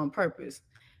jobs on purpose.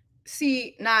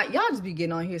 See, now y'all just be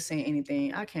getting on here saying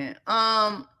anything. I can't.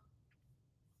 I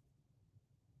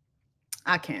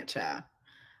can't, child.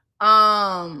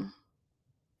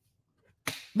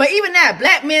 But even that,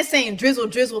 black men saying drizzle,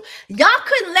 drizzle. Y'all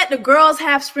couldn't let the girls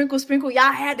have sprinkle, sprinkle.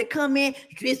 Y'all had to come in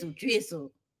drizzle,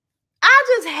 drizzle. I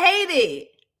just hate it.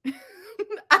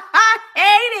 I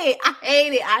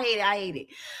hate it.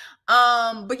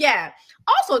 But yeah.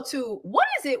 Also, too, what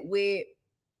is it with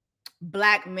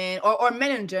black men or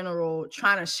men in general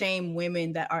trying to shame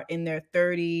women that are in their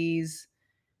 30s?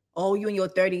 Oh, you in your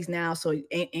 30s now, so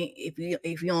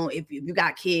if you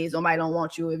got kids, nobody don't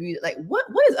want you. If you like, what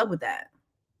is up with that?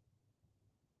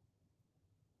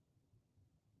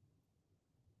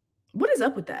 What is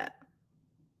up with that?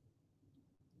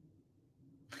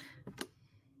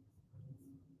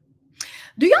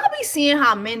 Do y'all be seeing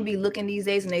how men be looking these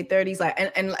days in their 30s?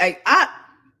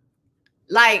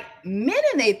 Like men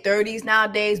in their 30s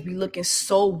nowadays be looking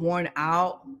so worn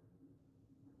out.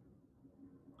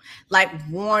 Like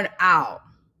worn out.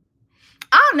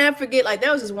 I'll never forget, like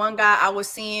there was this one guy I was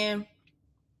seeing,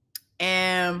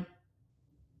 and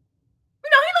he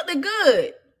looked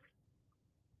good.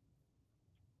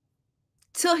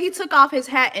 Till he took off his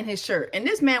hat and his shirt. And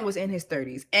this man was in his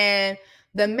 30s. And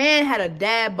the man had a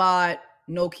dad bod,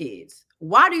 no kids.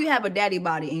 Why do you have a daddy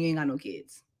body and you ain't got no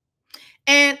kids?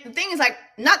 And the thing is, like,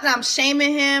 not that I'm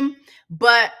shaming him,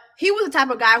 but he was the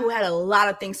type of guy who had a lot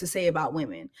of things to say about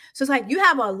women. So it's like, you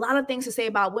have a lot of things to say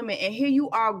about women, and here you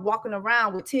are walking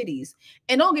around with titties.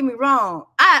 And don't get me wrong,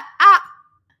 I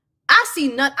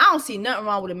don't see nothing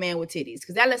wrong with a man with titties,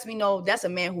 because that lets me know that's a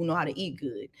man who know how to eat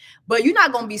good. But you're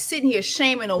not gonna be sitting here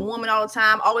shaming a woman all the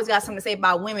time, always got something to say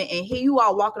about women, and here you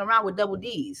are walking around with double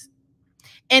D's.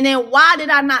 And then why did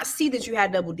I not see that you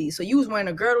had double D's? So you was wearing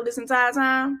a girdle this entire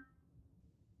time?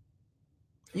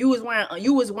 You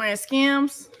was wearing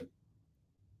Skims?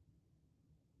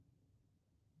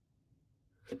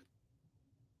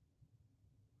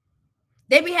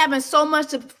 They be having so much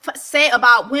to say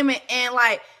about women and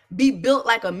like be built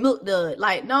like a milk dud.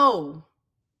 Like, no.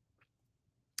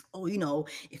 Oh,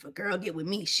 if a girl get with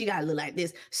me, she gotta look like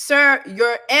this. Sir,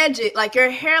 your edges, like your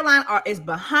hairline is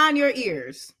behind your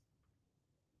ears.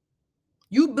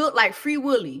 You built like Free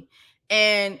Willy,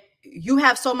 and you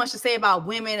have so much to say about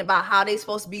women, about how they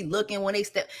supposed to be looking when they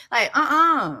step. Like,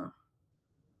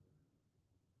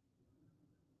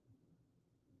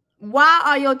 Why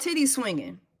are your titties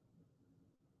swinging?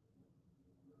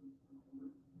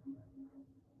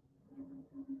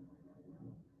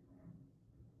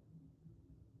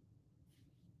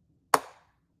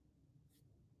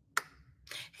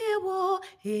 Hey, whoa,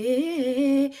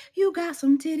 hey, you got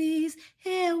some titties.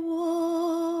 Hey,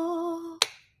 whoa.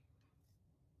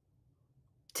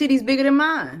 Titties bigger than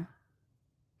mine.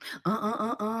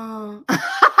 Somebody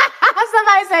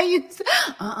say you.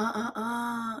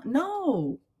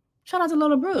 No. Shout out to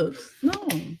Lola Brooks. No.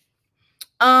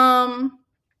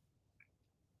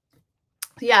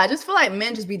 Yeah, I just feel like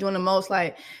men just be doing the most.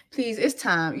 Like, please, it's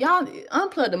time. Y'all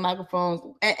unplug the microphones.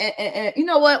 And you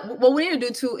know what? What we need to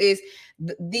do too is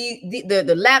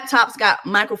the laptops got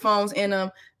microphones in them.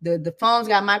 The phones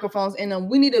got microphones in them.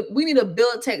 We need to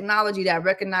build technology that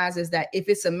recognizes that if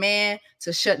it's a man,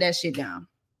 to shut that shit down.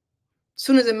 As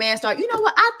soon as a man starts, you know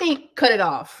what? I think cut it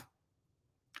off.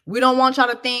 We don't want y'all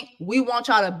to think. We want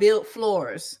y'all to build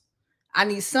floors. I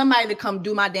need somebody to come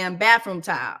do my damn bathroom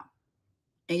tile.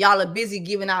 And y'all are busy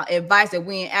giving out advice that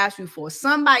we ain't asked you for.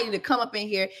 Somebody to come up in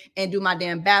here and do my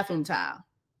damn bathroom tile.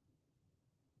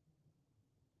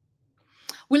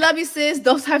 We love you, sis.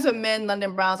 Those types of men,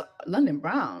 London Browns,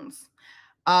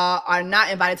 are not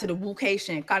invited to the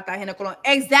Wucation, Cartagena, Colombia.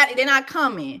 Exactly. They're not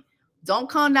coming. Don't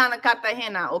come down to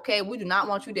Cartagena, okay? We do not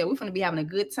want you there. We're finna be having a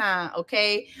good time,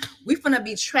 okay? We finna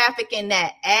be trafficking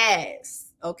that ass,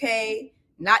 okay?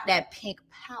 not that pink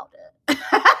powder.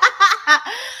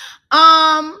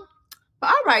 But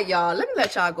all right, y'all. Let me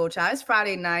let y'all go, child. It's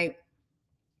Friday night.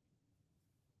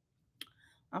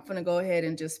 I'm finna go ahead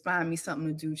and just find me something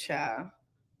to do, child.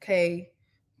 Okay?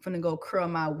 I'm finna go curl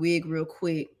my wig real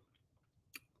quick.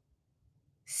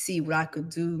 See what I could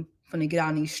do. I'm finna get out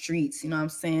on these streets. You know what I'm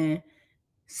saying?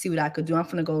 See what I could do. I'm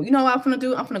finna go. You know what I'm finna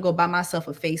do? I'm finna go buy myself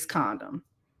a face condom.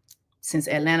 Since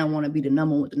Atlanta want to be the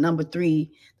number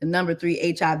three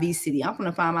HIV city, I'm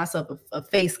gonna find myself a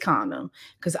face condom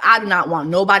because I do not want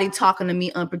nobody talking to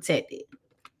me unprotected.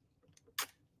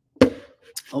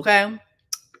 Okay.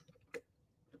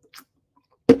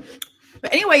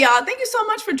 But anyway, y'all, thank you so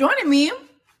much for joining me.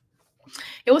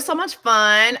 It was so much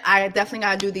fun. I definitely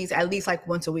gotta do these at least like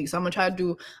once a week. So I'm gonna try to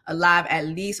do a live at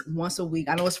least once a week.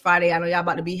 I know it's Friday. I know y'all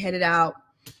about to be headed out.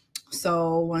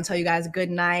 So I want to tell you guys good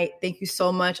night. Thank you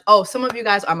so much. Oh, some of you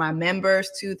guys are my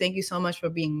members too. Thank you so much for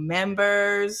being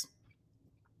members.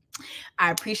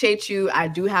 I appreciate you. I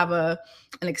do have an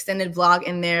extended vlog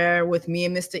in there with me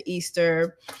and Mr.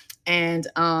 Easter. And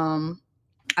I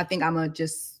think I'm going to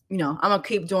just, you know, I'm going to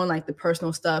keep doing like the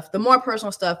personal stuff, the more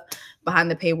personal stuff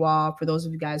behind the paywall for those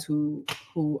of you guys who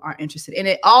are interested in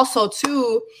it. Also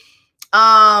too,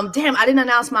 damn, I didn't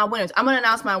announce my winners. I'm going to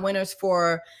announce my winners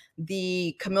for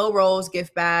the Camille Rose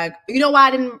gift bag. You know why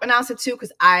I didn't announce it too?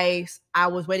 Because I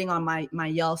was waiting on my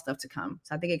Yell stuff to come.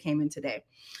 So I think it came in today.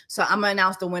 So I'm gonna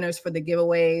announce the winners for the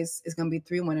giveaways. It's gonna be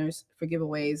 3 winners for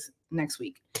giveaways next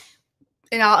week.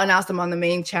 And I'll announce them on the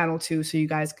main channel too,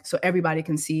 so everybody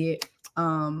can see it.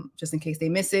 Just in case they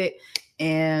miss it.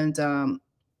 And I'll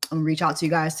reach out to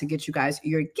you guys to get you guys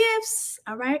your gifts.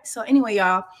 All right. So anyway,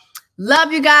 y'all,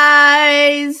 love you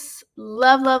guys.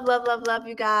 Love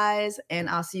you guys. And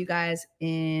I'll see you guys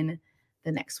in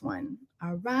the next one.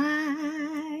 All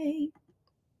right.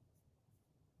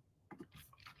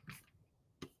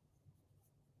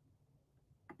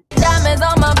 Diamonds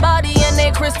on my body and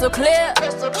they crystal clear.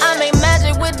 I make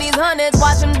magic with these hundreds,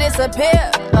 watch them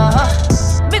disappear.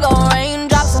 Big ol'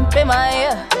 raindrops up in my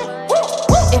ear.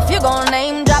 If you gon'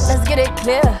 name drop, let's get it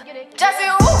clear.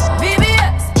 Jessie.